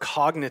inhibits our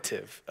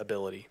cognitive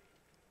ability.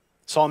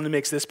 Solomon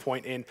makes this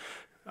point in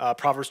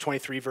Proverbs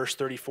 23, verse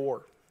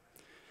 34.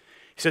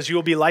 He says, "You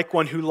will be like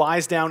one who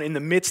lies down in the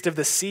midst of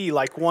the sea,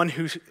 like one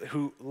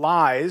who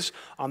lies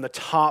on the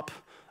top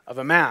of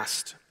a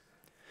mast."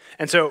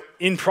 And so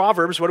in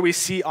Proverbs, what do we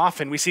see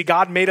often? We see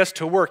God made us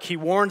to work. He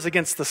warns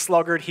against the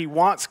sluggard. He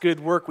wants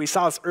good work. We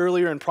saw this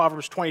earlier in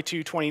Proverbs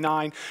 22,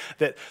 29,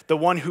 that the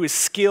one who is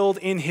skilled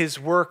in his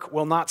work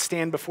will not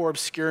stand before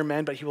obscure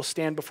men, but he will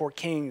stand before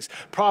kings.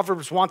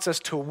 Proverbs wants us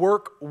to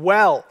work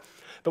well.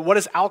 But what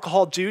does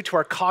alcohol do to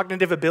our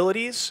cognitive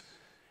abilities?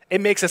 It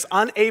makes us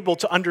unable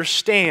to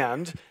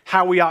understand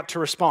how we ought to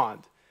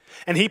respond.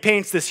 And he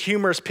paints this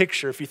humorous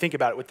picture, if you think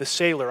about it, with the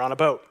sailor on a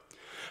boat.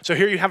 So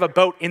here you have a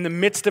boat in the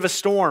midst of a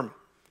storm,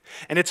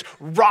 and it's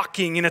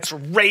rocking and it's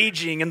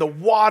raging, and the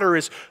water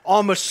is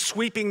almost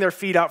sweeping their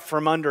feet out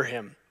from under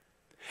him.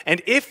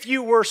 And if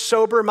you were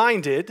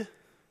sober-minded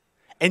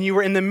and you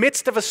were in the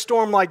midst of a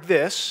storm like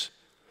this,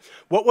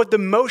 what would the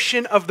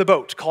motion of the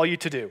boat call you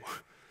to do?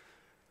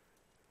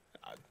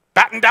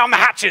 Batten down the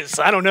hatches,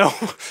 I don't know.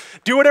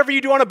 Do whatever you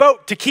do on a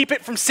boat to keep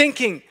it from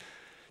sinking,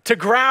 to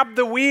grab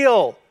the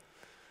wheel,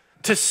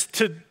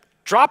 to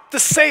drop the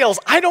sails,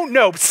 I don't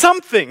know,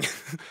 something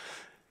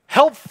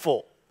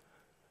helpful,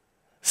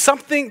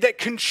 something that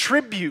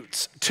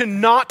contributes to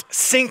not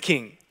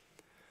sinking.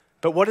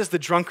 But what does the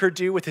drunkard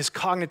do with his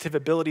cognitive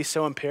ability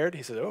so impaired?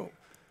 He says, "Oh,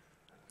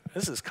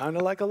 this is kind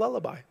of like a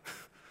lullaby.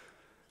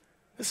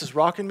 This is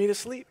rocking me to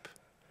sleep.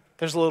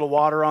 There's a little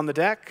water on the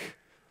deck.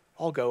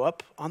 I'll go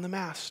up on the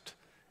mast,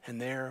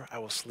 and there I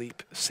will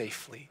sleep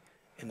safely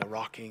in the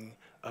rocking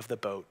of the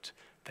boat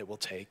that will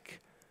take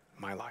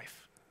my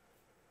life."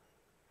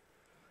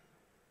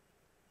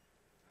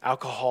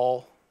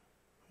 Alcohol,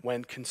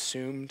 when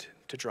consumed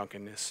to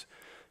drunkenness,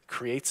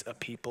 creates a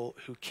people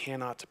who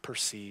cannot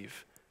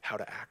perceive how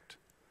to act,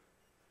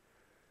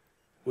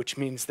 which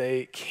means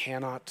they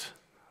cannot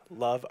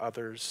love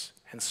others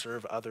and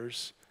serve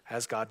others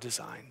as God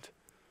designed,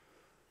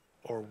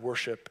 or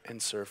worship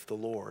and serve the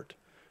Lord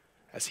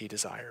as he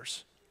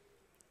desires.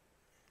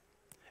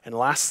 And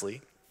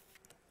lastly,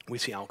 we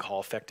see alcohol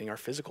affecting our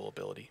physical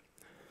ability.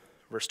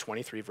 Verse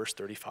 23, verse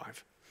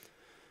 35.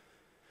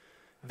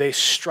 "They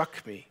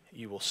struck me,"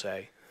 you will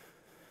say,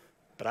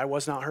 "but I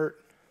was not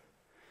hurt.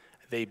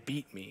 They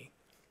beat me,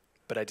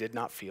 but I did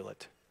not feel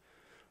it.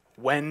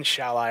 When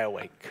shall I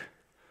awake?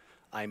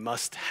 I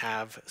must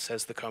have,"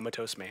 says the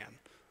comatose man,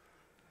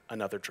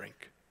 "another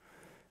drink."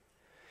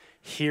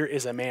 Here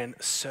is a man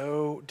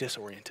so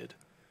disoriented,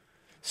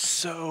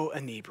 so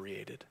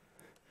inebriated,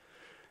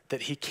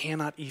 that he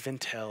cannot even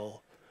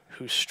tell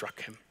who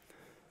struck him.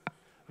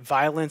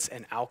 Violence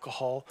and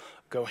alcohol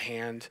go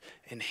hand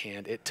in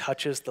hand. It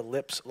touches the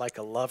lips like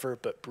a lover,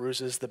 but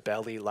bruises the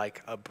belly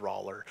like a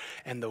brawler.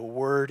 And the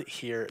word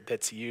here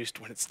that's used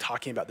when it's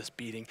talking about this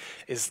beating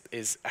is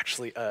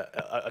actually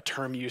a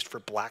term used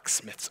for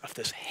blacksmiths, of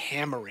this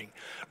hammering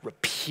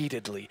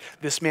repeatedly.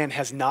 This man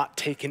has not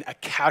taken a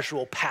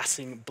casual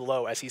passing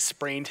blow as he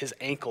sprained his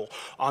ankle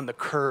on the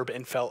curb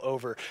and fell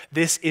over.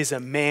 This is a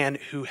man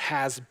who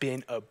has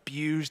been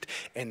abused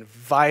and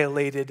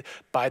violated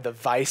by the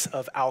vice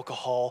of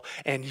alcohol,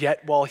 and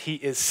yet while he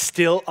is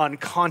still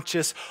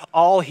unconscious,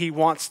 all he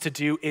wants to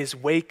do is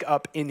wake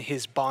up in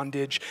his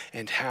bondage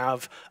and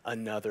have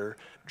another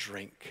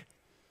drink.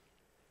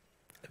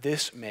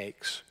 This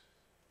makes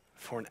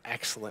for an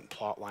excellent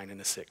plot line in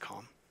a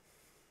sitcom.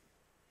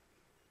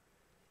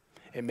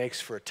 It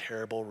makes for a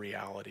terrible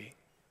reality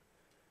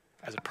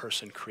as a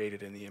person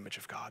created in the image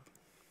of God.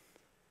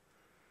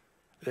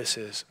 This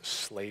is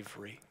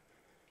slavery.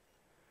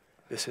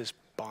 This is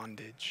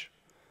bondage.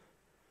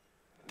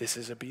 This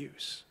is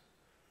abuse.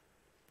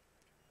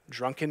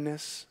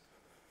 Drunkenness,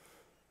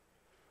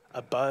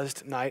 a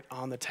buzzed night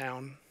on the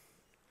town,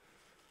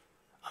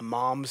 a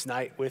mom's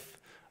night with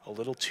a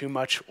little too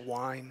much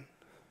wine,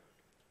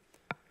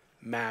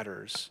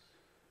 matters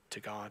to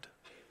God.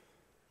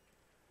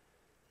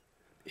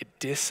 It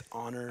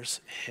dishonors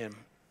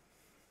him.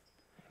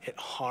 It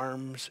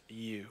harms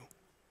you,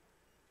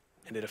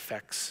 and it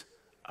affects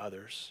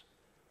others.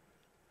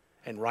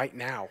 And right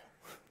now,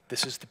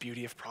 this is the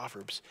beauty of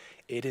Proverbs.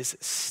 It is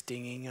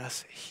stinging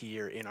us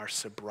here in our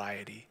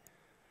sobriety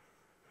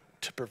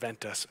to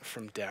prevent us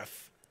from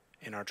death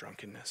in our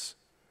drunkenness.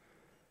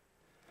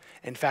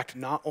 In fact,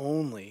 not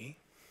only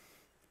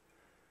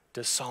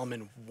does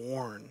Solomon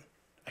warn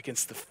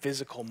against the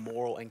physical,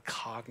 moral, and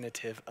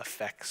cognitive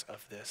effects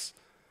of this,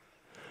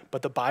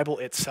 but the Bible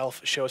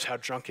itself shows how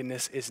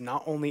drunkenness is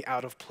not only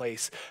out of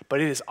place,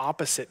 but it is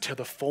opposite to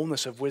the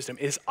fullness of wisdom.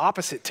 It is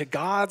opposite to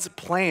God's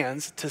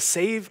plans to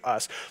save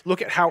us.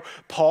 Look at how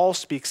Paul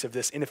speaks of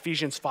this in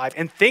Ephesians 5.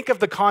 And think of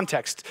the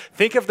context.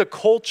 Think of the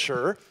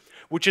culture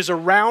which is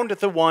around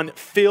the one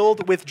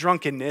filled with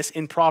drunkenness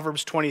in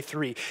Proverbs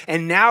 23.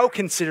 And now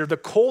consider the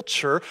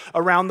culture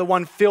around the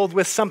one filled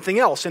with something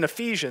else in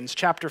Ephesians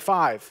chapter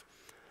 5.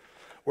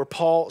 where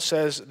Paul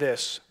says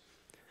this,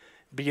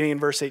 beginning in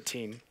verse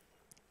 18.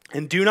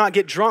 And do not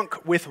get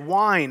drunk with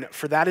wine,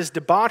 for that is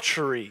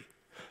debauchery,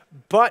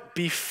 but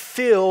be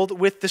filled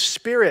with the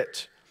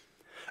Spirit,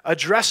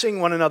 addressing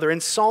one another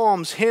in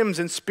psalms, hymns,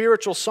 and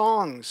spiritual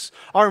songs.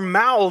 Our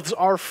mouths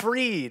are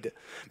freed,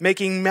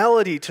 making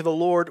melody to the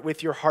Lord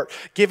with your heart,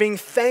 giving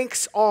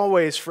thanks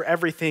always for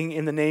everything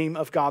in the name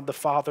of God the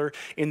Father,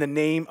 in the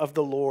name of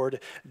the Lord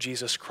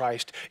Jesus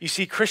Christ. You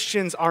see,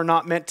 Christians are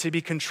not meant to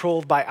be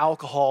controlled by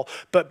alcohol,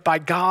 but by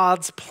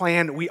God's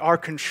plan, we are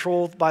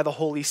controlled by the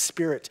Holy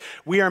Spirit.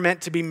 We are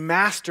meant to be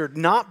mastered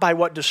not by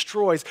what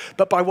destroys,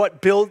 but by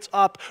what builds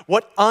up,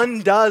 what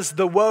undoes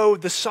the woe,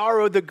 the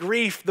sorrow, the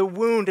grief, the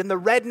wound, and the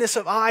redness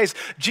of eyes.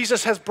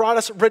 Jesus has brought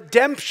us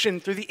redemption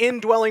through the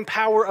indwelling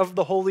power of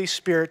the Holy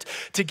Spirit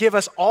to give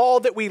us all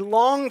that we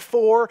long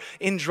for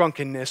in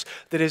drunkenness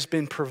that has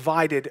been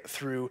provided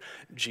through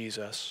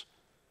Jesus.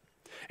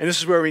 And this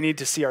is where we need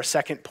to see our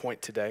second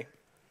point today.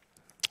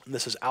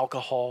 This is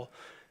alcohol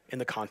in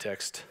the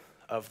context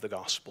of the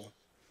gospel.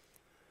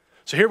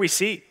 So here we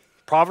see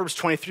Proverbs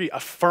 23, a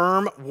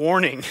firm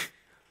warning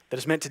that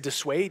is meant to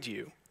dissuade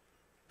you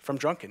from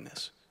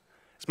drunkenness.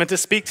 It's meant to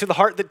speak to the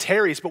heart that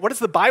tarries. But what does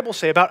the Bible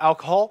say about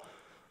alcohol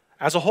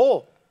as a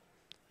whole?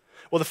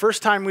 Well, the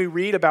first time we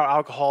read about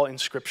alcohol in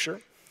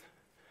Scripture,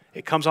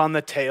 it comes on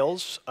the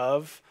tails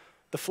of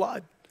the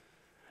flood.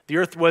 The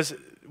earth was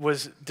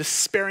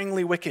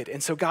despairingly wicked,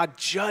 and so God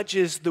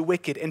judges the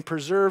wicked and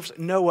preserves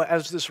Noah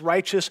as this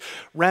righteous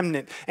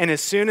remnant. And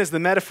as soon as the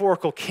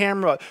metaphorical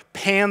camera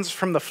pans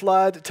from the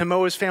flood to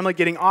Noah's family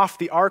getting off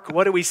the ark,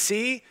 what do we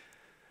see?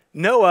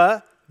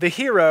 Noah, the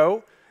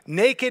hero,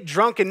 naked,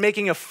 drunk, and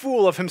making a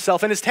fool of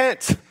himself in his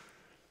tent.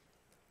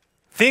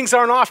 Things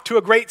aren't off to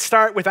a great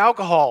start with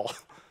alcohol.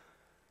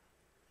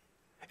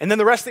 And then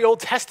the rest of the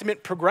Old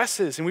Testament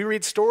progresses, and we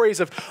read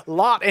stories of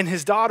Lot and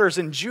his daughters,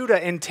 and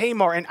Judah and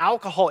Tamar, and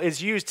alcohol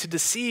is used to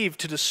deceive,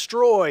 to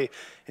destroy,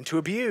 and to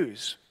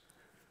abuse.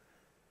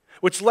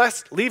 Which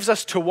leaves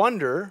us to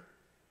wonder,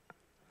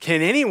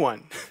 can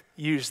anyone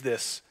use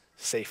this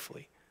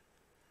safely?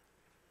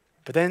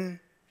 But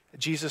then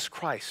Jesus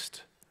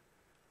Christ,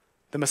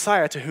 the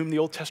Messiah to whom the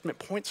Old Testament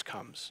points,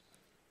 comes.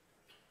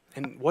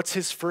 And what's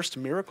his first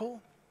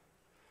miracle?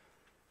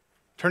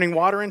 Turning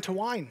water into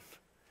wine.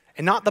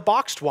 And not the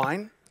boxed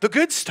wine, the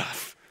good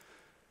stuff.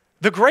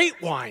 The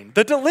great wine,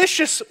 the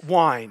delicious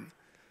wine.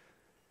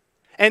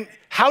 And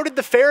how did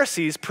the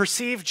Pharisees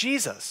perceive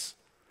Jesus?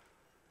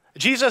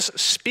 Jesus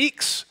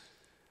speaks,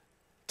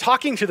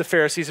 talking to the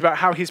Pharisees about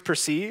how he's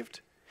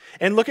perceived.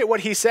 And look at what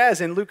he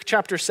says in Luke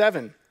chapter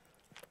 7,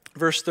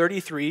 verse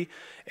 33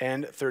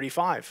 and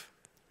 35.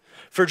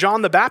 For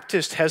John the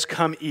Baptist has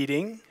come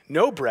eating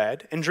no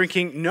bread and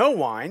drinking no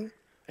wine,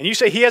 and you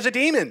say he has a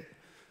demon.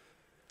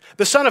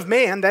 The Son of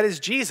Man, that is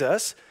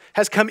Jesus,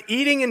 has come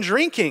eating and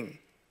drinking,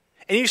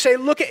 and you say,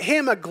 look at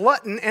him, a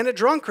glutton and a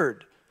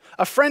drunkard,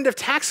 a friend of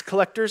tax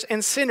collectors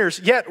and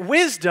sinners, yet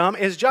wisdom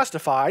is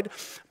justified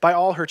by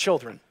all her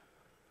children.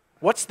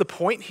 What's the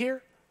point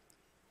here?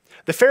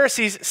 The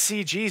Pharisees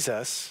see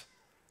Jesus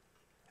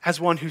as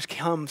one who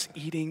comes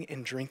eating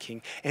and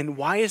drinking. And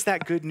why is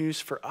that good news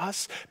for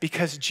us?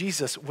 Because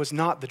Jesus was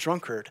not the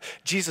drunkard.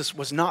 Jesus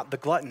was not the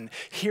glutton.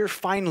 Here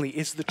finally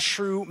is the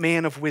true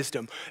man of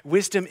wisdom,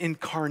 wisdom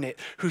incarnate,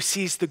 who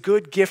sees the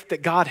good gift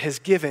that God has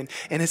given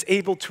and is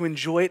able to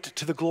enjoy it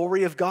to the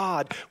glory of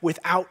God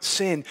without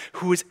sin,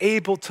 who is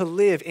able to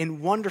live in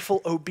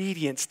wonderful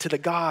obedience to the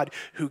God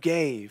who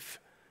gave.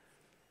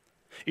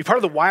 Part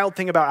of the wild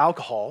thing about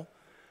alcohol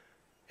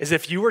is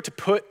if you were to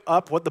put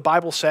up what the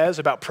Bible says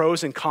about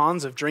pros and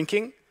cons of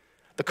drinking,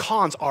 the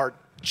cons are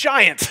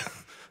giant.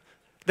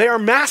 They are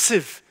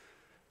massive.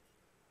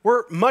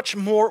 We're much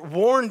more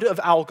warned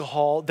of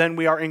alcohol than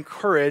we are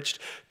encouraged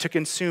to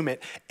consume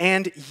it.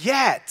 And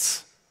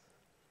yet,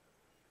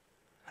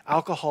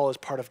 alcohol is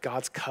part of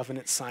God's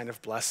covenant sign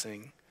of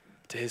blessing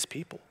to his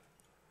people.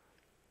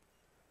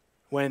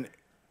 When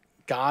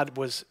God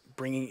was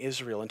bringing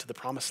Israel into the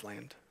promised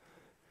land,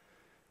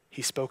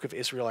 he spoke of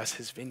Israel as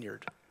his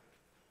vineyard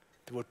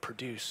that would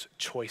produce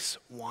choice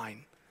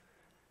wine.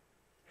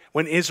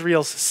 When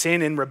Israel's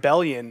sin and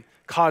rebellion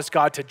caused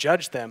God to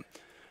judge them,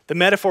 the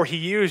metaphor he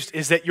used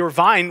is that your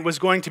vine was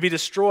going to be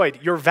destroyed.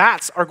 Your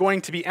vats are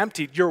going to be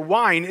emptied. Your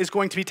wine is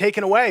going to be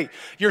taken away.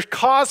 Your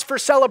cause for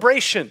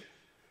celebration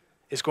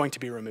is going to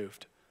be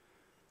removed.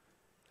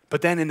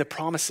 But then in the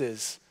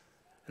promises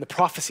and the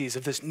prophecies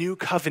of this new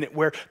covenant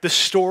where the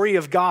story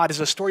of God is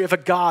a story of a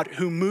God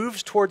who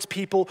moves towards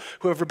people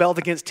who have rebelled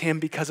against him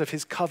because of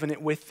his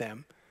covenant with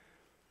them,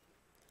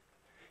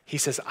 he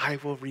says, I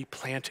will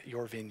replant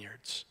your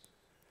vineyards.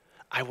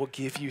 I will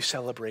give you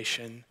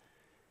celebration,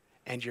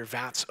 and your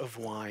vats of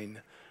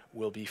wine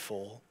will be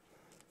full.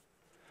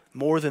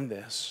 More than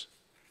this,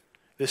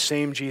 the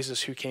same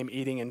Jesus who came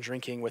eating and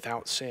drinking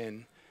without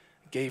sin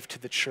gave to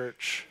the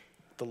church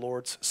the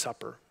Lord's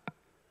Supper,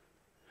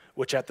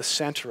 which at the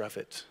center of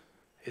it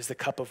is the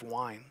cup of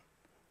wine.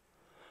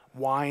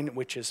 Wine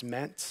which is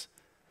meant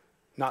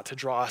not to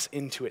draw us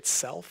into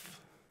itself,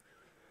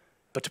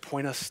 but to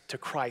point us to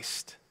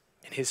Christ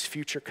in his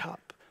future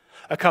cup.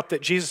 A cup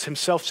that Jesus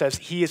himself says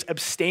he is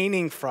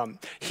abstaining from.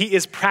 He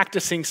is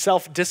practicing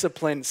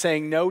self-discipline,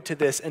 saying no to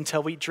this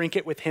until we drink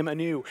it with him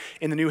anew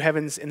in the new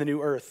heavens, in the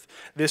new earth.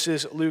 This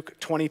is Luke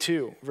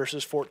 22,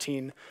 verses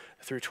 14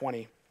 through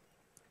 20.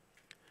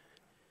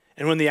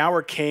 And when the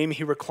hour came,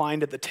 he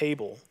reclined at the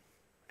table,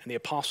 and the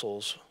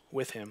apostles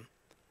with him.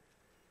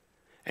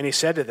 And he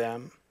said to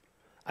them,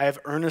 I have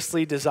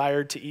earnestly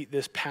desired to eat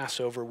this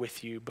Passover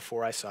with you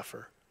before I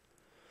suffer.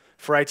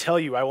 For I tell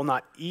you, I will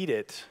not eat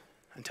it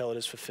until it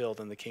is fulfilled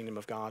in the kingdom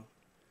of God.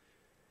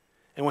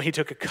 And when he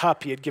took a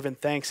cup, he had given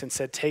thanks and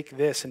said, take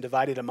this and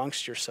divide it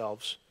amongst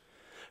yourselves.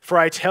 For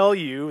I tell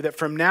you that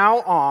from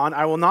now on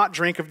I will not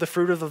drink of the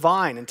fruit of the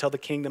vine until the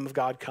kingdom of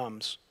God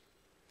comes.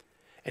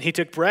 And he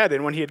took bread,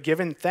 and when he had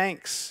given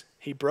thanks,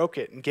 he broke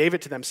it and gave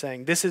it to them,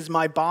 saying, this is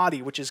my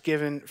body, which is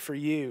given for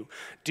you.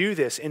 Do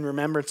this in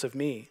remembrance of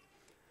me.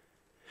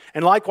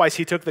 And likewise,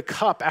 he took the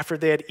cup after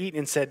they had eaten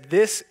and said,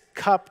 this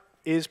cup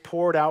is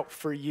poured out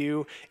for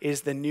you,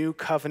 is the new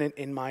covenant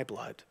in my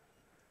blood.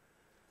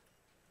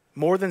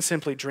 More than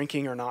simply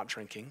drinking or not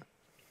drinking,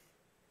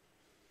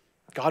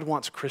 God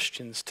wants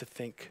Christians to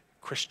think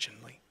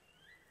Christianly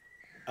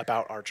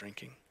about our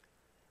drinking,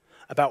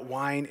 about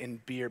wine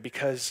and beer,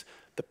 because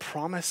the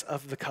promise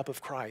of the cup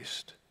of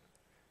Christ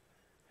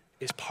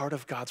is part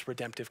of God's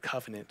redemptive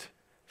covenant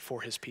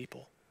for his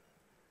people.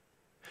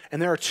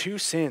 And there are two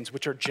sins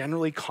which are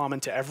generally common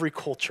to every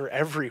culture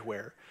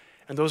everywhere.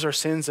 And those are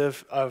sins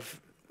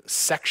of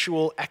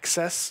sexual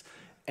excess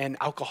and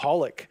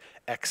alcoholic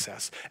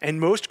excess. And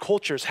most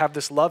cultures have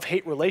this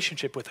love-hate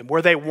relationship with them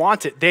where they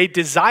want it, they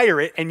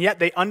desire it, and yet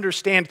they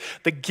understand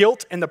the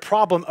guilt and the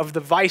problem of the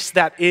vice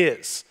that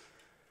is.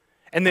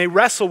 And they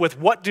wrestle with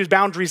what do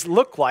boundaries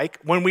look like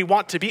when we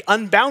want to be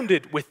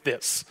unbounded with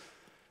this.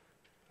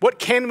 What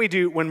can we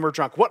do when we're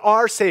drunk? What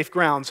are safe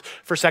grounds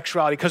for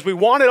sexuality? Because we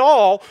want it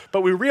all,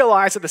 but we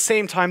realize at the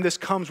same time this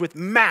comes with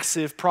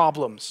massive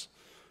problems.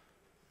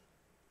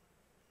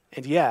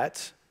 And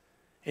yet,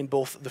 in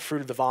both the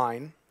fruit of the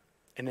vine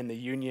and in the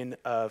union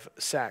of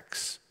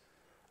sex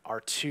are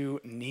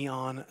two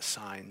neon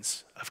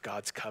signs of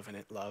God's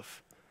covenant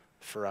love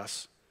for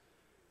us.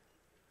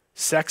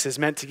 Sex is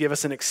meant to give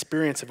us an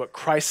experience of what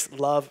Christ's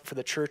love for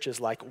the church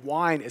is like.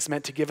 Wine is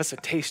meant to give us a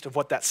taste of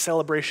what that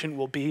celebration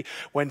will be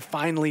when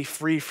finally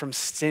free from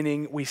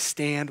sinning, we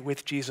stand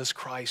with Jesus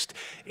Christ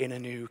in a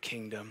new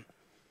kingdom.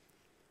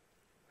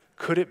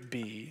 Could it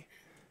be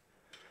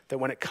that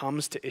when it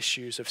comes to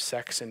issues of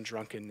sex and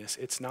drunkenness,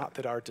 it's not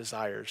that our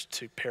desires,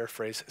 to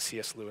paraphrase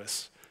C.S.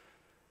 Lewis,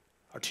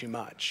 are too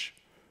much,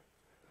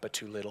 but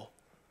too little?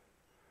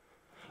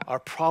 Our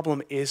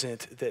problem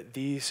isn't that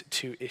these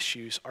two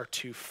issues are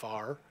too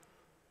far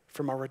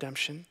from our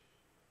redemption,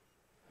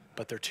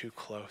 but they're too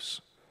close.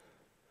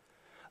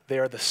 They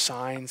are the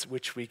signs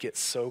which we get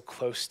so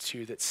close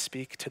to that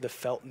speak to the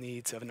felt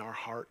needs of our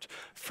heart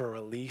for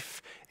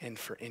relief and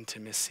for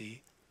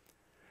intimacy,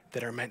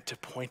 that are meant to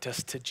point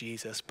us to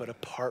Jesus, but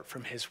apart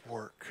from his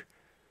work,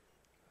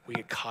 we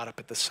get caught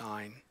up at the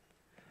sign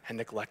and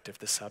neglect of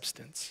the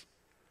substance.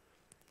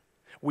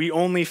 We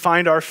only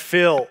find our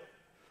fill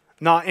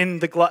not in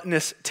the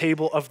gluttonous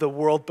table of the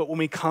world, but when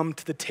we come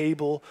to the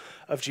table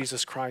of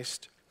Jesus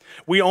Christ.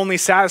 We only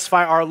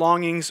satisfy our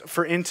longings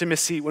for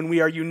intimacy when we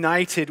are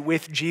united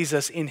with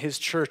Jesus in his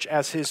church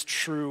as his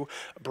true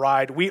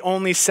bride. We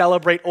only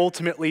celebrate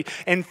ultimately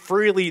and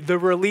freely the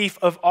relief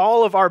of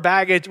all of our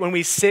baggage when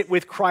we sit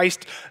with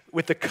Christ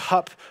with the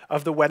cup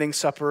of the wedding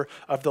supper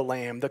of the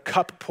Lamb, the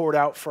cup poured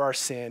out for our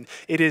sin.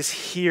 It is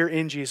here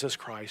in Jesus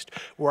Christ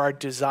where our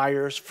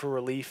desires for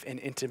relief and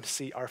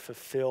intimacy are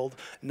fulfilled,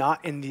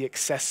 not in the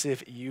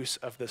excessive use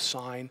of the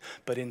sign,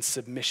 but in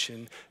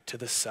submission to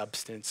the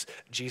substance.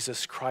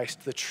 Jesus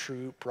Christ, the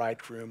true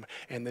bridegroom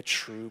and the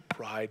true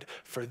bride.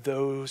 For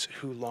those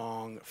who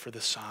long for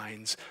the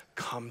signs,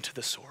 come to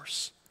the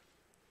source.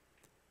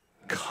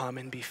 Come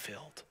and be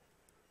filled.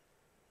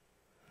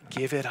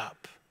 Give it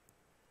up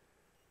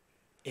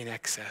in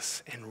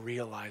excess and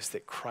realize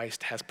that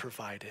Christ has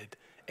provided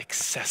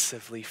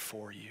excessively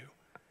for you,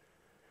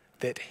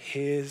 that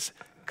his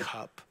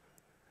cup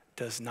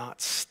does not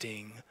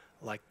sting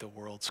like the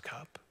world's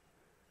cup.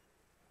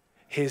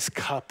 His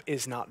cup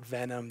is not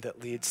venom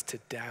that leads to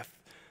death,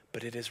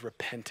 but it is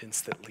repentance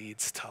that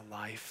leads to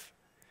life.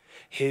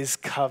 His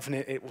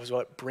covenant, it was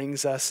what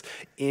brings us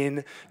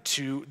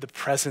into the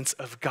presence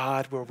of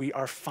God, where we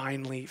are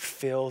finally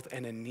filled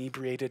and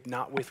inebriated,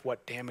 not with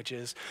what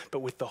damages,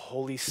 but with the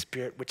Holy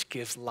Spirit, which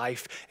gives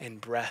life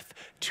and breath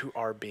to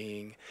our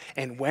being.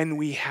 And when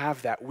we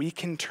have that, we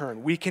can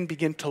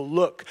begin to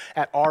look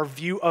at our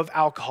view of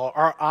alcohol.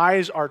 Our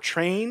eyes are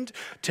trained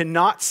to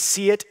not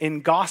see it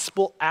in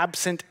gospel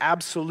absent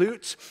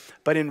absolutes,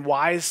 but in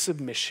wise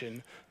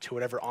submission to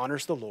whatever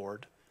honors the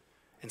Lord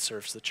and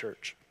serves the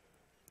church.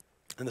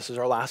 And this is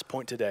our last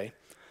point today,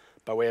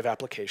 by way of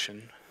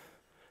application: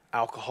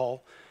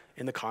 alcohol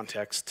in the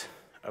context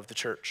of the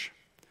church.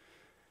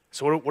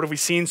 So what have we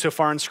seen so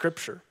far in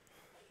Scripture?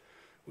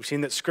 We've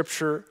seen that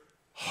Scripture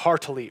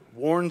heartily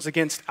warns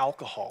against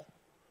alcohol.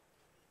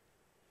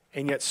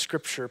 And yet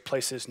Scripture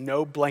places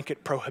no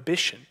blanket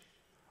prohibition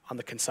on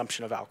the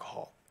consumption of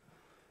alcohol.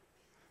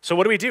 So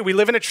what do? We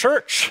live in a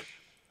church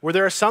where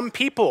there are some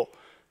people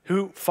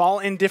who fall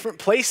in different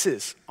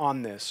places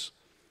on this.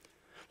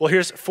 Well,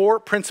 here's 4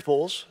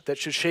 principles that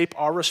should shape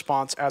our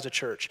response as a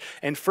church.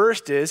 And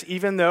first is,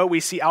 even though we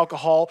see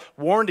alcohol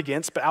warned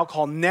against, but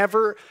alcohol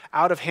never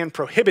out of hand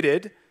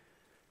prohibited,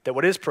 that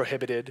what is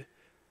prohibited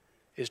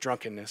is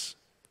drunkenness.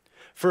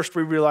 First,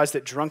 we realize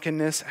that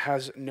drunkenness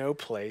has no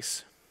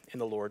place in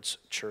the Lord's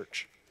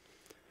church.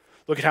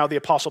 Look at how the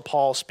Apostle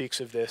Paul speaks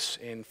of this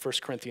in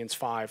 1 Corinthians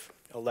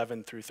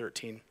 5:11 through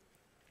 13.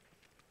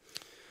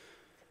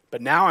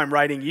 But now I'm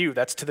writing you,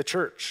 that's to the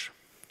church,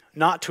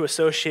 not to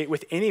associate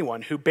with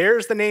anyone who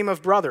bears the name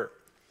of brother,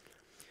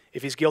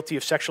 if he's guilty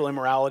of sexual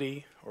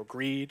immorality or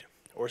greed,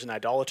 or is an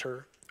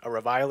idolater, a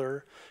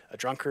reviler, a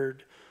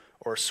drunkard,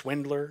 or a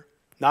swindler,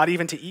 not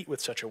even to eat with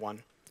such a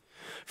one.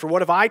 For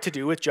what have I to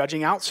do with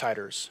judging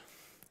outsiders?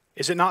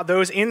 Is it not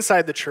those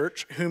inside the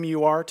church whom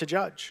you are to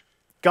judge?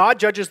 God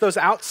judges those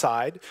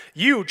outside.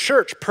 You,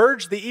 church,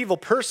 purge the evil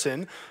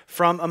person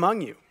from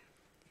among you.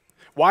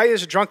 Why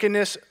is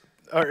drunkenness,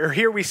 or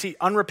here we see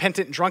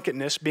unrepentant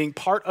drunkenness being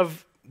part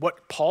of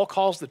what Paul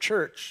calls the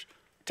church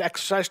to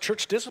exercise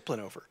church discipline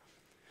over?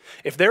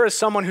 If there is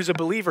someone who's a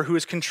believer who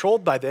is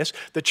controlled by this,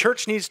 the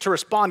church needs to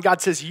respond.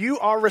 God says, you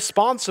are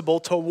responsible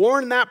to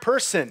warn that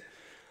person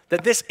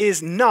that this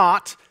is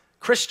not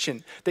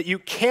Christian, that you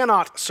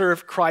cannot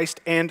serve Christ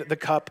and the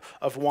cup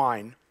of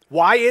wine.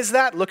 Why is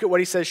that? Look at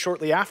what he says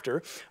shortly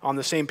after, on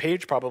the same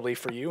page probably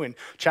for you, in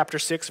chapter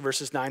 6,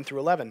 verses 9 through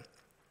 11.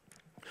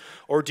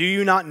 Or do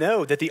you not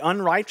know that the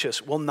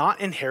unrighteous will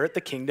not inherit the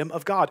kingdom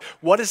of God?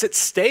 What is at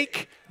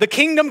stake? The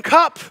kingdom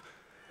cup,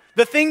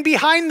 the thing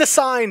behind the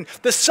sign,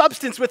 the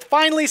substance which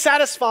finally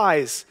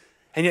satisfies.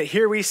 And yet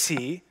here we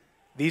see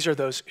these are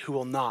those who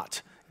will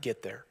not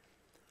get there.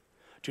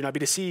 Do not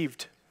be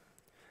deceived.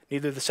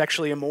 Neither the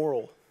sexually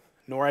immoral,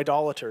 nor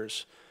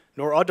idolaters,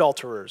 nor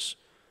adulterers,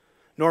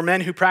 nor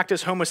men who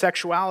practice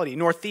homosexuality,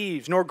 nor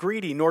thieves, nor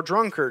greedy, nor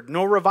drunkard,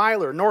 nor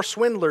reviler, nor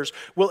swindlers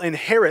will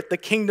inherit the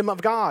kingdom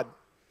of God.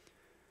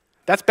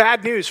 That's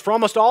bad news for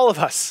almost all of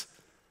us.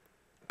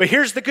 But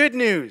here's the good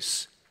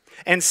news.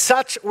 And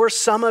such were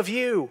some of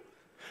you.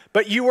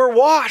 But you were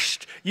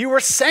washed, you were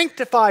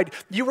sanctified,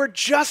 you were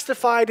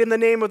justified in the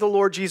name of the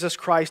Lord Jesus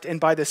Christ and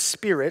by the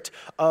Spirit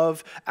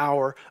of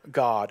our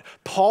God.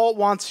 Paul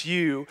wants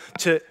you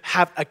to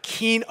have a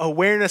keen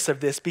awareness of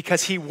this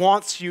because he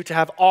wants you to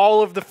have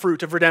all of the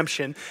fruit of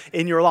redemption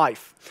in your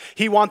life.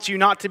 He wants you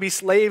not to be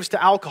slaves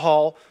to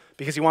alcohol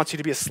because he wants you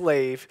to be a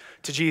slave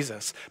to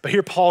Jesus. But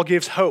here Paul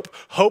gives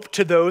hope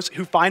to those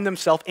who find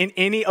themselves in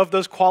any of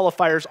those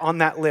qualifiers on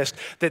that list,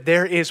 that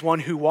there is one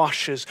who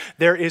washes,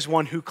 there is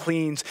one who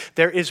cleans,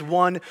 there is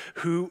one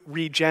who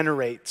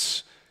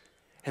regenerates.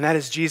 And that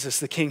is Jesus,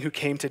 the King who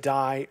came to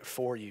die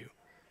for you.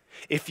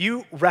 If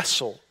you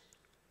wrestle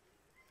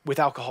with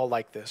alcohol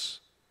like this,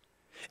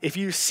 if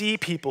you see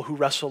people who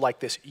wrestle like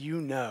this,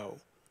 you know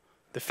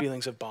the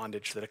feelings of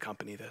bondage that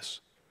accompany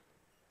this.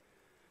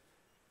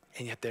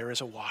 And yet there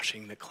is a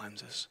washing that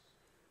cleanses.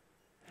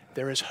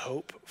 There is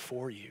hope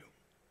for you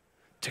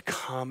to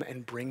come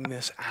and bring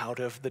this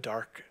out of the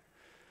dark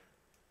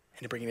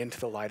and to bring it into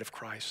the light of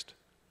Christ.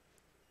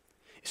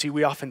 You see,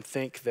 we often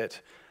think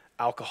that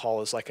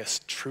alcohol is like a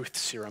truth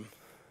serum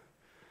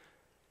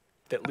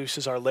that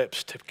looses our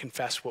lips to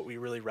confess what we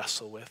really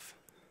wrestle with.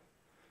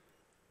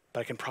 But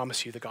I can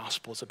promise you the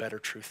gospel is a better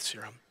truth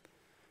serum,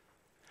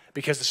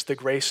 because it's the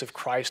grace of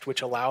Christ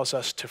which allows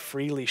us to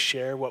freely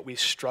share what we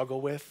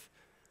struggle with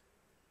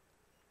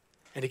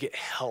and to get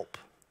help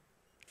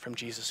from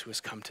Jesus who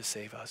has come to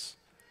save us.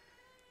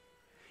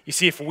 You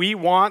see, if we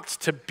want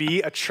to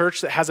be a church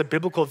that has a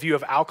biblical view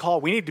of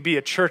alcohol, we need to be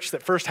a church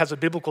that first has a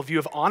biblical view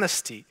of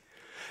honesty,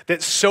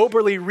 that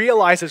soberly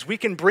realizes we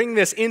can bring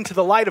this into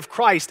the light of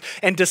Christ,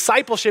 and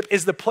discipleship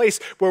is the place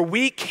where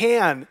we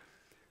can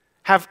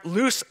have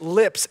loose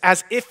lips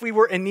as if we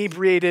were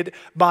inebriated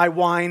by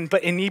wine,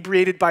 but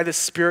inebriated by the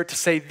Spirit, to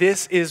say,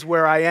 this is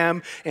where I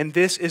am and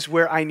this is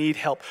where I need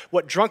help.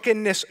 What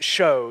drunkenness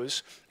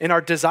shows in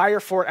our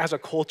desire for it as a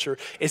culture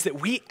is that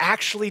we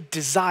actually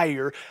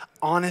desire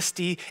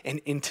honesty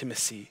and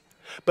intimacy.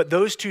 But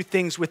those two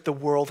things with the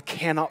world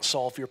cannot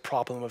solve your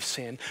problem of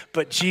sin,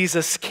 but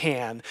Jesus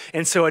can.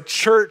 And so a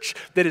church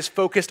that is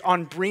focused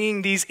on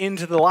bringing these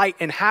into the light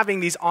and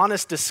having these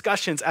honest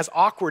discussions, as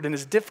awkward and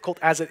as difficult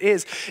as it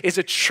is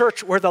a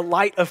church where the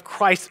light of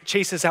Christ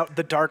chases out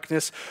the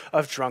darkness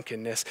of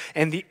drunkenness.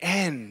 And the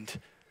end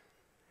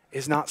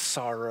is not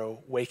sorrow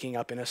waking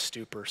up in a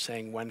stupor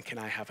saying, when can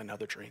I have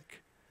another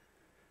drink?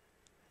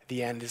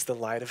 The end is the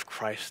light of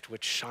Christ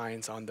which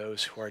shines on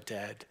those who are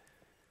dead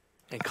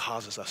and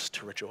causes us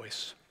to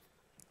rejoice.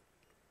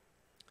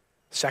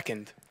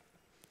 Second,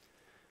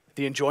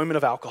 the enjoyment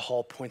of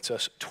alcohol points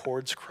us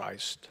towards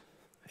Christ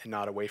and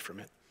not away from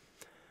it.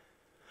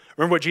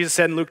 Remember what Jesus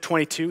said in Luke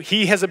 22?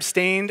 He has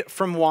abstained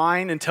from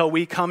wine until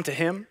we come to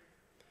him.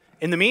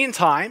 In the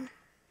meantime,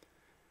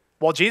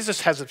 While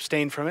Jesus has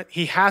abstained from it,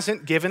 he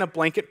hasn't given a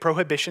blanket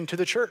prohibition to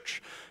the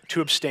church to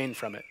abstain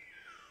from it.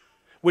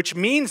 Which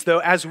means,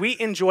 though, as we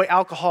enjoy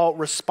alcohol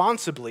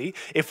responsibly,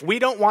 if we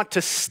don't want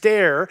to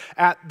stare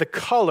at the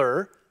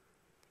color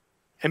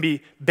and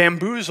be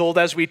bamboozled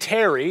as we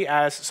tarry,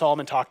 as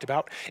Solomon talked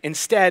about,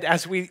 instead,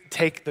 as we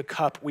take the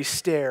cup, we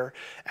stare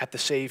at the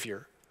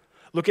Savior.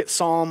 Look at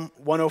Psalm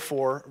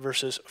 104,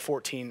 verses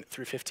 14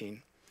 through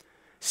 15.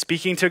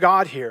 Speaking to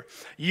God here,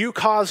 you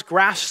cause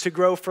grass to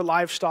grow for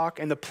livestock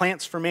and the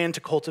plants for man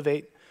to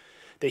cultivate,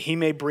 that he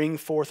may bring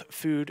forth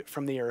food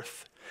from the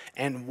earth,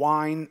 and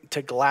wine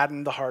to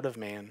gladden the heart of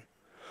man,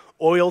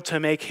 oil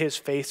to make his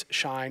face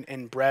shine,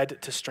 and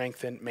bread to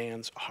strengthen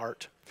man's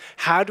heart.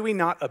 How do we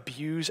not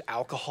abuse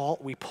alcohol?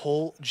 We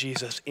pull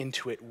Jesus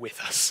into it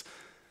with us.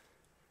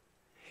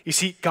 You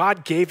see,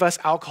 God gave us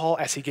alcohol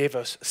as he gave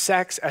us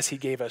sex, as he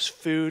gave us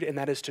food, and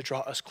that is to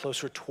draw us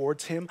closer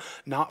towards him,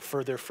 not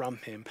further from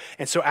him.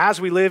 And so as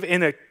we live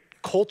in a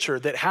culture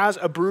that has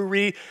a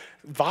brewery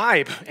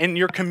vibe, and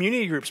your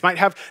community groups might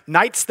have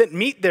nights that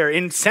meet there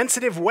in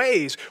sensitive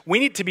ways, we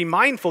need to be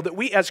mindful that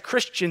we as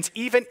Christians,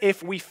 even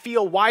if we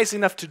feel wise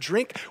enough to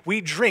drink,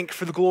 we drink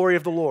for the glory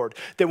of the Lord.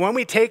 That when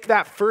we take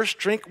that first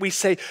drink, we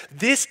say,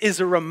 this is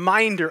a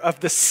reminder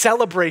of the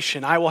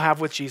celebration I will have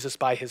with Jesus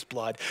by his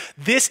blood.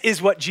 This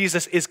is what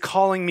Jesus is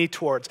calling me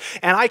towards.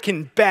 And I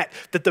can bet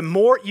that the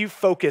more you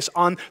focus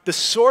on the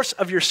source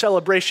of your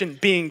celebration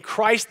being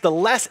Christ, the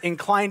less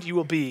inclined you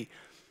will be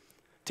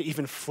to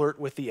even flirt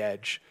with the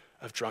edge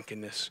of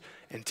drunkenness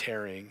and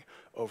tarrying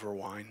over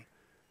wine.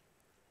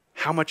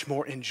 How much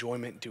more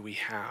enjoyment do we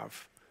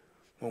have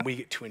when we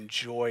get to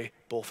enjoy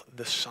both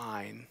the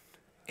sign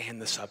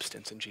and the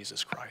substance in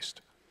Jesus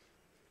Christ?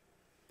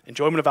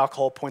 Enjoyment of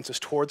alcohol points us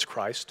towards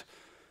Christ,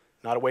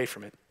 not away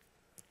from it.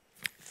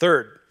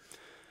 Third,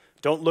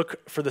 don't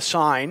look for the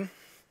sign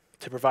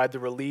to provide the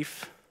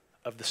relief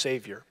of the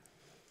Savior.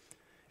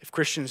 If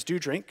Christians do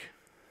drink,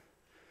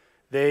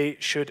 they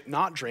should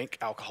not drink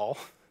alcohol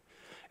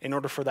in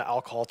order for the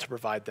alcohol to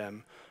provide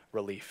them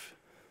relief.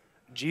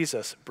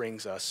 Jesus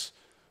brings us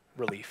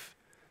relief.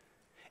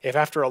 If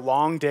after a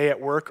long day at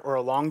work or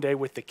a long day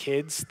with the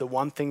kids, the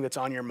one thing that's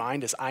on your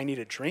mind is, I need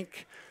a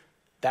drink,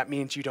 that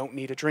means you don't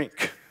need a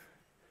drink.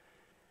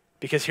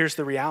 Because here's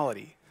the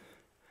reality.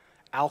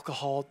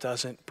 Alcohol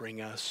doesn't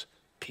bring us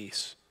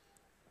peace.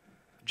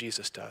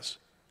 Jesus does.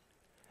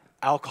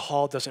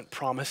 Alcohol doesn't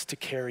promise to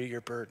carry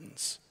your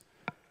burdens.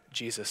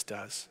 Jesus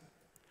does.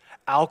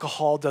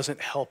 Alcohol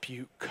doesn't help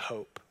you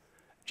cope.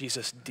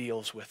 Jesus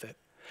deals with it.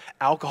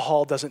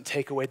 Alcohol doesn't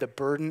take away the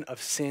burden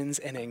of sins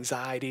and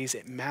anxieties.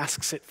 It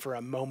masks it for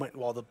a moment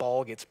while the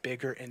ball gets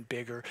bigger and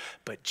bigger,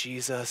 but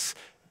Jesus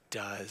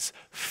does.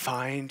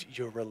 Find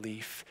your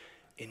relief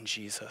in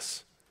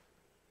Jesus.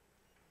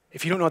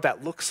 If you don't know what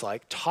that looks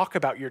like, talk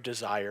about your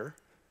desire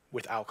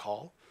with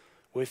alcohol,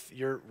 with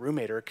your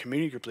roommate or a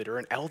community group leader, or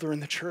an elder in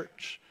the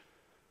church.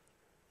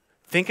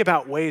 Think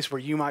about ways where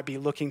you might be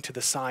looking to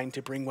the sign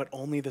to bring what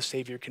only the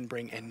Savior can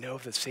bring, and know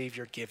the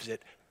Savior gives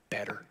it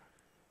better,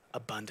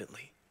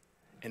 abundantly,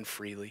 and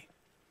freely.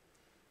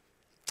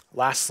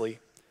 Lastly,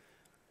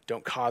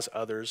 don't cause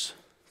others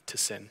to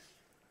sin.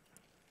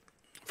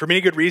 For many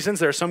good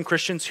reasons, there are some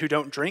Christians who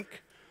don't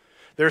drink.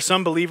 There are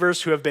some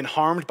believers who have been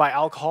harmed by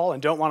alcohol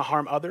and don't want to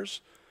harm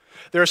others.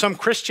 There are some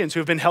Christians who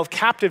have been held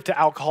captive to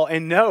alcohol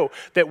and know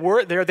that were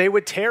it there, they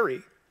would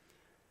tarry.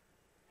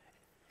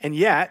 And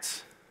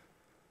yet,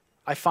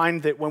 I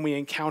find that when we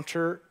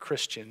encounter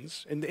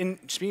Christians, and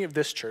speaking of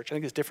this church, I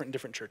think it's different in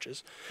different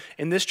churches.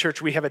 In this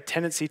church, we have a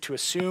tendency to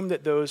assume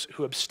that those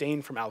who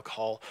abstain from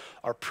alcohol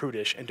are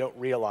prudish and don't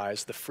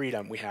realize the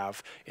freedom we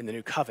have in the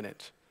new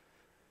covenant.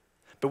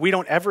 But we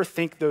don't ever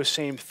think those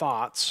same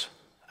thoughts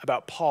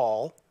about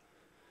Paul,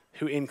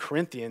 who in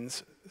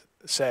Corinthians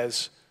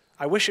says,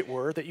 I wish it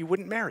were that you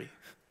wouldn't marry.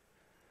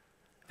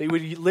 That you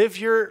would live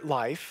your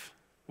life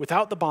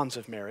without the bonds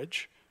of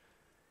marriage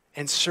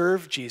and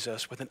serve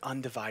Jesus with an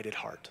undivided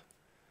heart.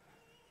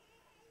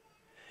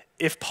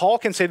 If Paul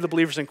can say to the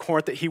believers in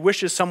Corinth that he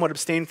wishes some would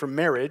abstain from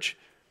marriage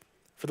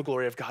for the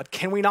glory of God,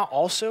 can we not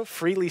also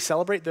freely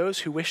celebrate those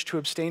who wish to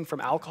abstain from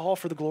alcohol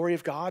for the glory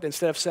of God?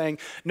 Instead of saying,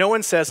 no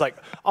one says like,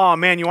 oh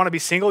man, you want to be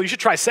single? You should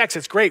try sex,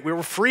 it's great. We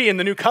were free in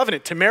the new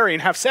covenant to marry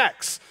and have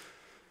sex.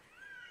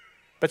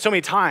 But so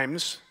many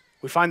times,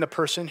 we find the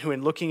person who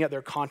in looking at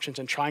their conscience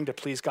and trying to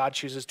please God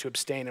chooses to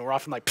abstain, and we're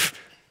often like,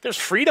 there's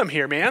freedom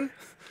here, man.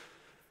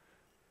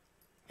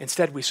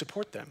 Instead, we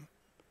support them.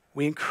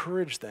 We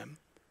encourage them.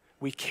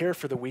 We care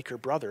for the weaker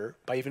brother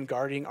by even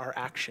guarding our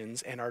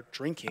actions and our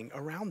drinking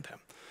around them,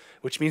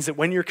 which means that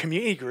when your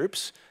community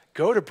groups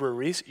go to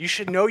breweries, you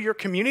should know your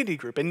community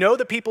group and know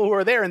the people who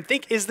are there and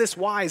think, is this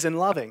wise and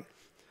loving?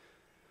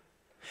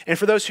 And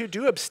for those who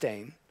do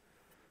abstain,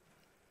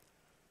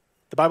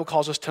 the Bible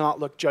calls us to not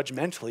look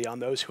judgmentally on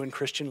those who in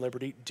Christian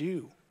liberty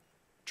do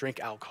drink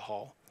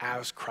alcohol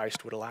as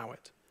Christ would allow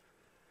it.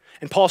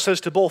 And Paul says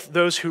to both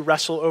those who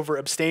wrestle over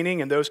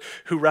abstaining and those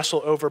who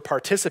wrestle over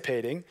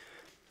participating,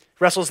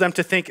 wrestles them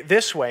to think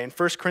this way in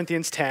 1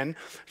 Corinthians 10,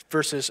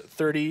 verses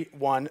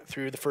 31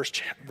 through the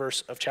first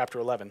verse of chapter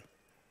 11.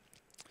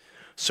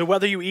 So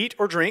whether you eat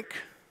or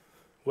drink,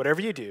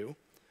 whatever you do,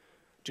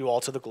 do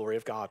all to the glory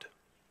of God.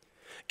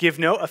 Give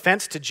no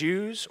offense to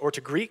Jews or to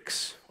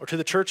Greeks or to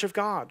the church of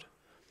God,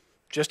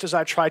 just as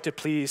I try to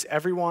please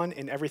everyone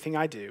in everything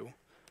I do.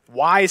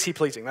 Why is he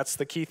pleasing? That's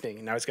the key thing,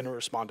 and I was going to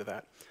respond to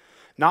that.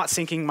 Not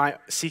seeking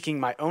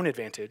my own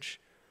advantage,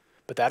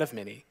 but that of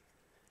many,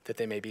 that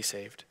they may be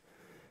saved.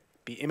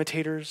 Be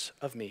imitators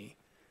of me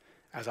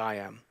as I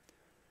am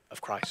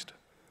of Christ.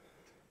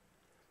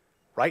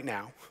 Right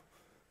now,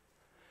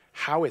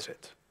 how is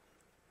it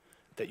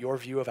that your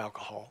view of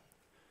alcohol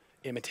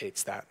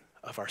imitates that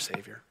of our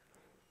Savior?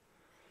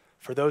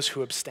 For those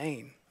who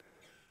abstain,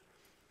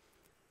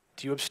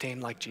 do you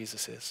abstain like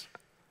Jesus is?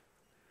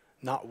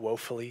 Not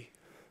woefully,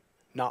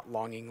 not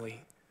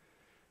longingly,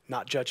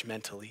 not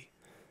judgmentally,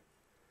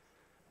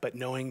 but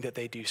knowing that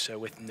they do so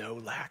with no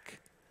lack,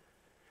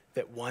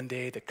 that one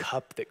day the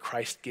cup that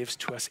Christ gives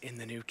to us in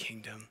the new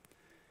kingdom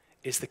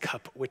is the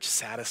cup which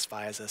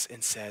satisfies us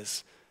and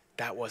says,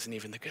 that wasn't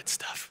even the good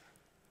stuff.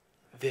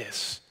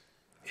 This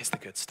is the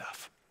good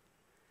stuff.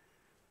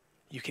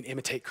 You can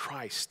imitate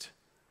Christ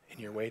in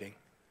your waiting.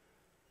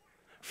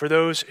 For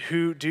those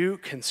who do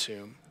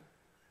consume,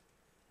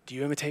 do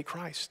you imitate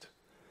Christ?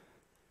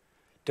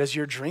 Does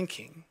your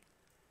drinking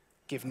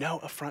give no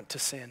affront to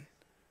sin?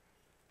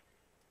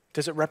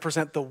 Does it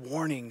represent the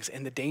warnings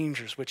and the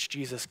dangers which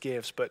Jesus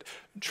gives, but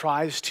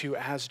tries to,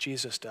 as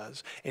Jesus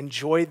does,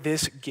 enjoy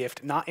this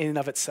gift, not in and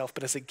of itself,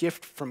 but as a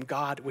gift from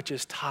God, which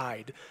is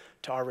tied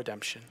to our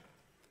redemption?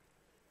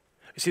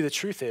 You see, the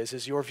truth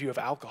is your view of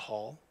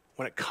alcohol,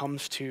 when it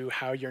comes to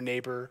how your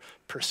neighbor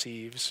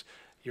perceives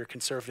your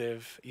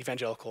conservative,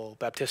 evangelical,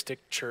 Baptistic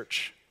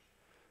church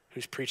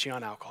who's preaching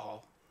on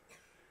alcohol,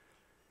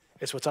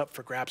 is what's up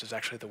for grabs is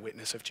actually the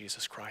witness of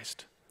Jesus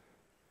Christ.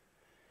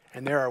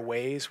 And there are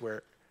ways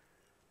where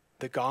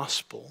the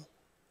gospel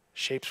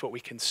shapes what we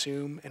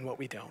consume and what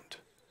we don't,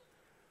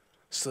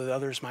 so that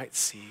others might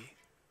see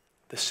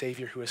the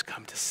Savior who has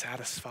come to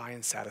satisfy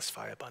and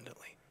satisfy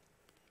abundantly.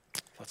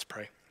 Let's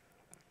pray.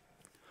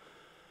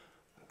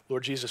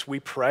 Lord Jesus, we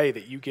pray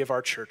that you give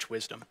our church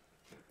wisdom,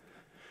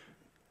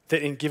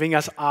 that in giving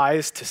us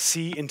eyes to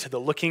see into the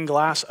looking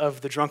glass of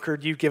the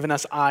drunkard, you've given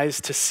us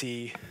eyes to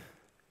see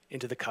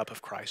into the cup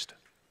of Christ.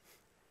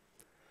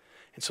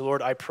 And so,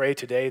 Lord, I pray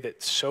today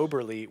that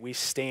soberly we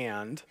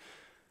stand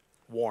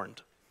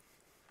warned.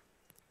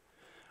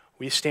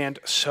 We stand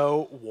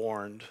so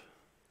warned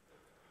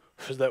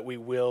so that we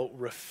will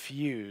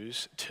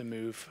refuse to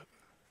move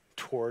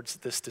towards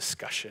this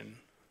discussion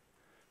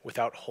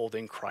without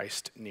holding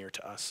Christ near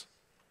to us.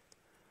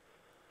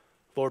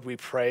 Lord, we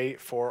pray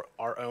for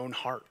our own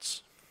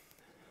hearts.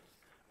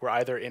 We're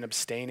either in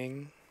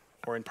abstaining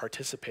or in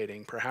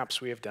participating.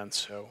 Perhaps we have done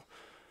so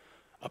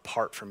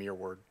apart from your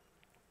word.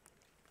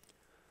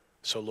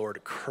 So,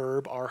 Lord,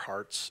 curb our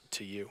hearts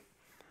to you.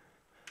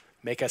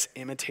 Make us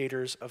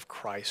imitators of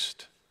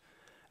Christ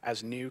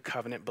as new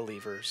covenant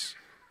believers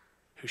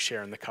who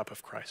share in the cup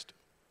of Christ.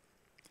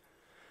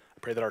 I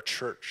pray that our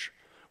church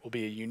will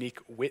be a unique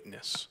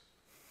witness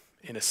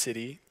in a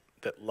city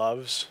that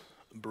loves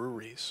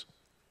breweries.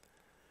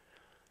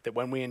 That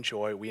when we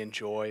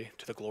enjoy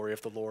to the glory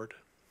of the Lord.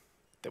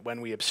 That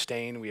when we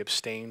abstain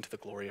to the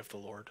glory of the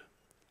Lord.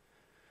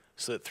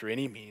 So that through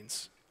any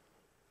means,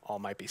 all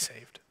might be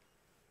saved.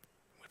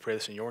 We pray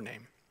this in your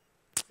name.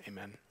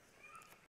 Amen.